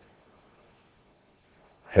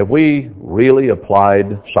 Have we really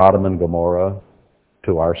applied Sodom and Gomorrah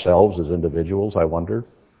to ourselves as individuals, I wonder?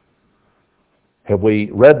 Have we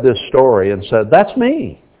read this story and said, that's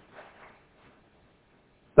me.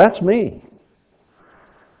 That's me.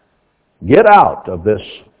 Get out of this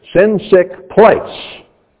sin-sick place,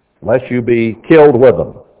 lest you be killed with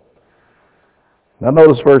them. Now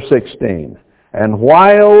notice verse 16. And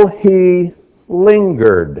while he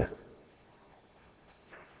lingered,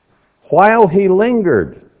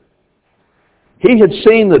 he had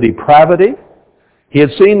seen the depravity. He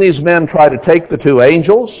had seen these men try to take the two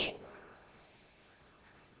angels.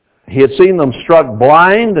 He had seen them struck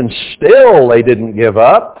blind, and still they didn't give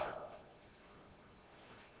up.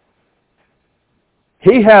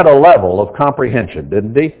 He had a level of comprehension,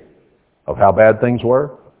 didn't he, of how bad things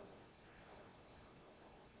were?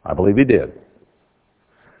 I believe he did.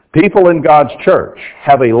 People in God's church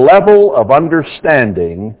have a level of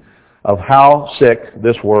understanding of how sick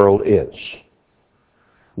this world is.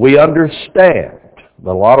 We understand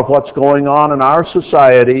that a lot of what's going on in our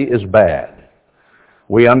society is bad.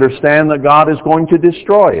 We understand that God is going to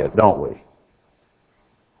destroy it, don't we?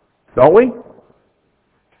 Don't we?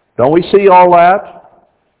 Don't we see all that?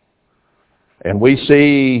 And we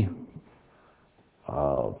see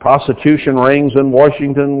prostitution rings in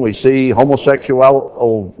Washington. We see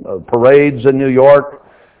homosexual parades in New York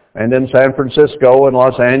and in San Francisco and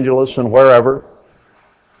Los Angeles and wherever.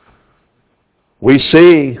 We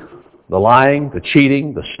see the lying, the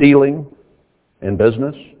cheating, the stealing in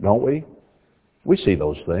business, don't we? We see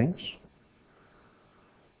those things.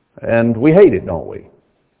 And we hate it, don't we?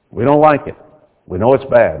 We don't like it. We know it's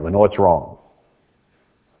bad. We know it's wrong.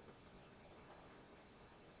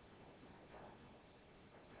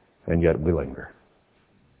 And yet we linger.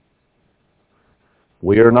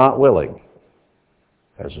 We are not willing,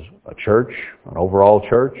 as a church, an overall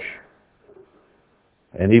church,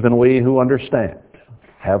 and even we who understand,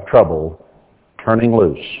 have trouble turning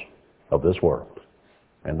loose of this world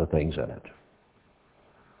and the things in it.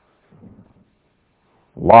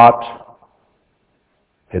 Lot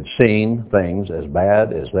had seen things as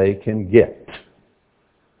bad as they can get,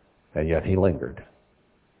 and yet he lingered.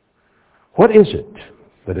 What is it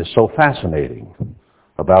that is so fascinating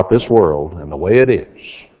about this world and the way it is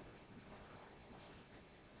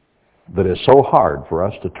that is so hard for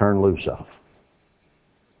us to turn loose of?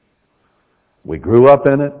 We grew up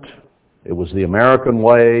in it. It was the American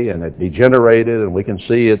way, and it degenerated, and we can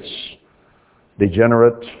see it's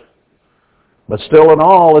degenerate. But still in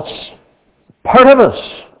all, it's part of us.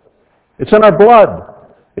 It's in our blood.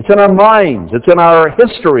 It's in our minds. It's in our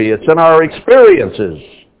history. It's in our experiences.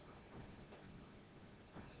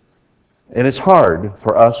 And it's hard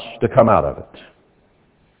for us to come out of it.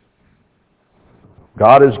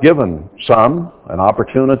 God has given some an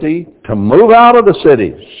opportunity to move out of the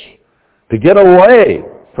cities, to get away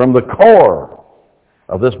from the core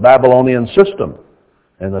of this Babylonian system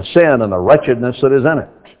and the sin and the wretchedness that is in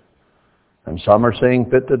it. And some are seeing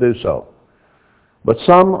fit to do so. But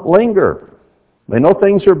some linger. They know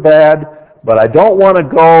things are bad, but I don't want to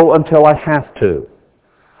go until I have to.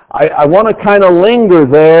 I want to kind of linger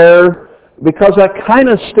there because I kind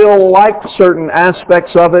of still like certain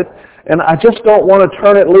aspects of it, and I just don't want to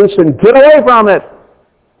turn it loose and get away from it.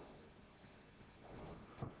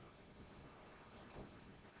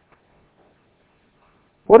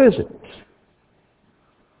 What is it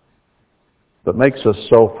that makes us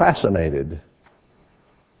so fascinated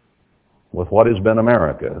with what has been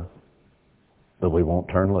America that we won't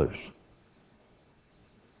turn loose?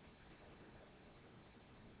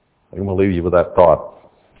 I'm going to leave you with that thought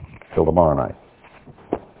till tomorrow night.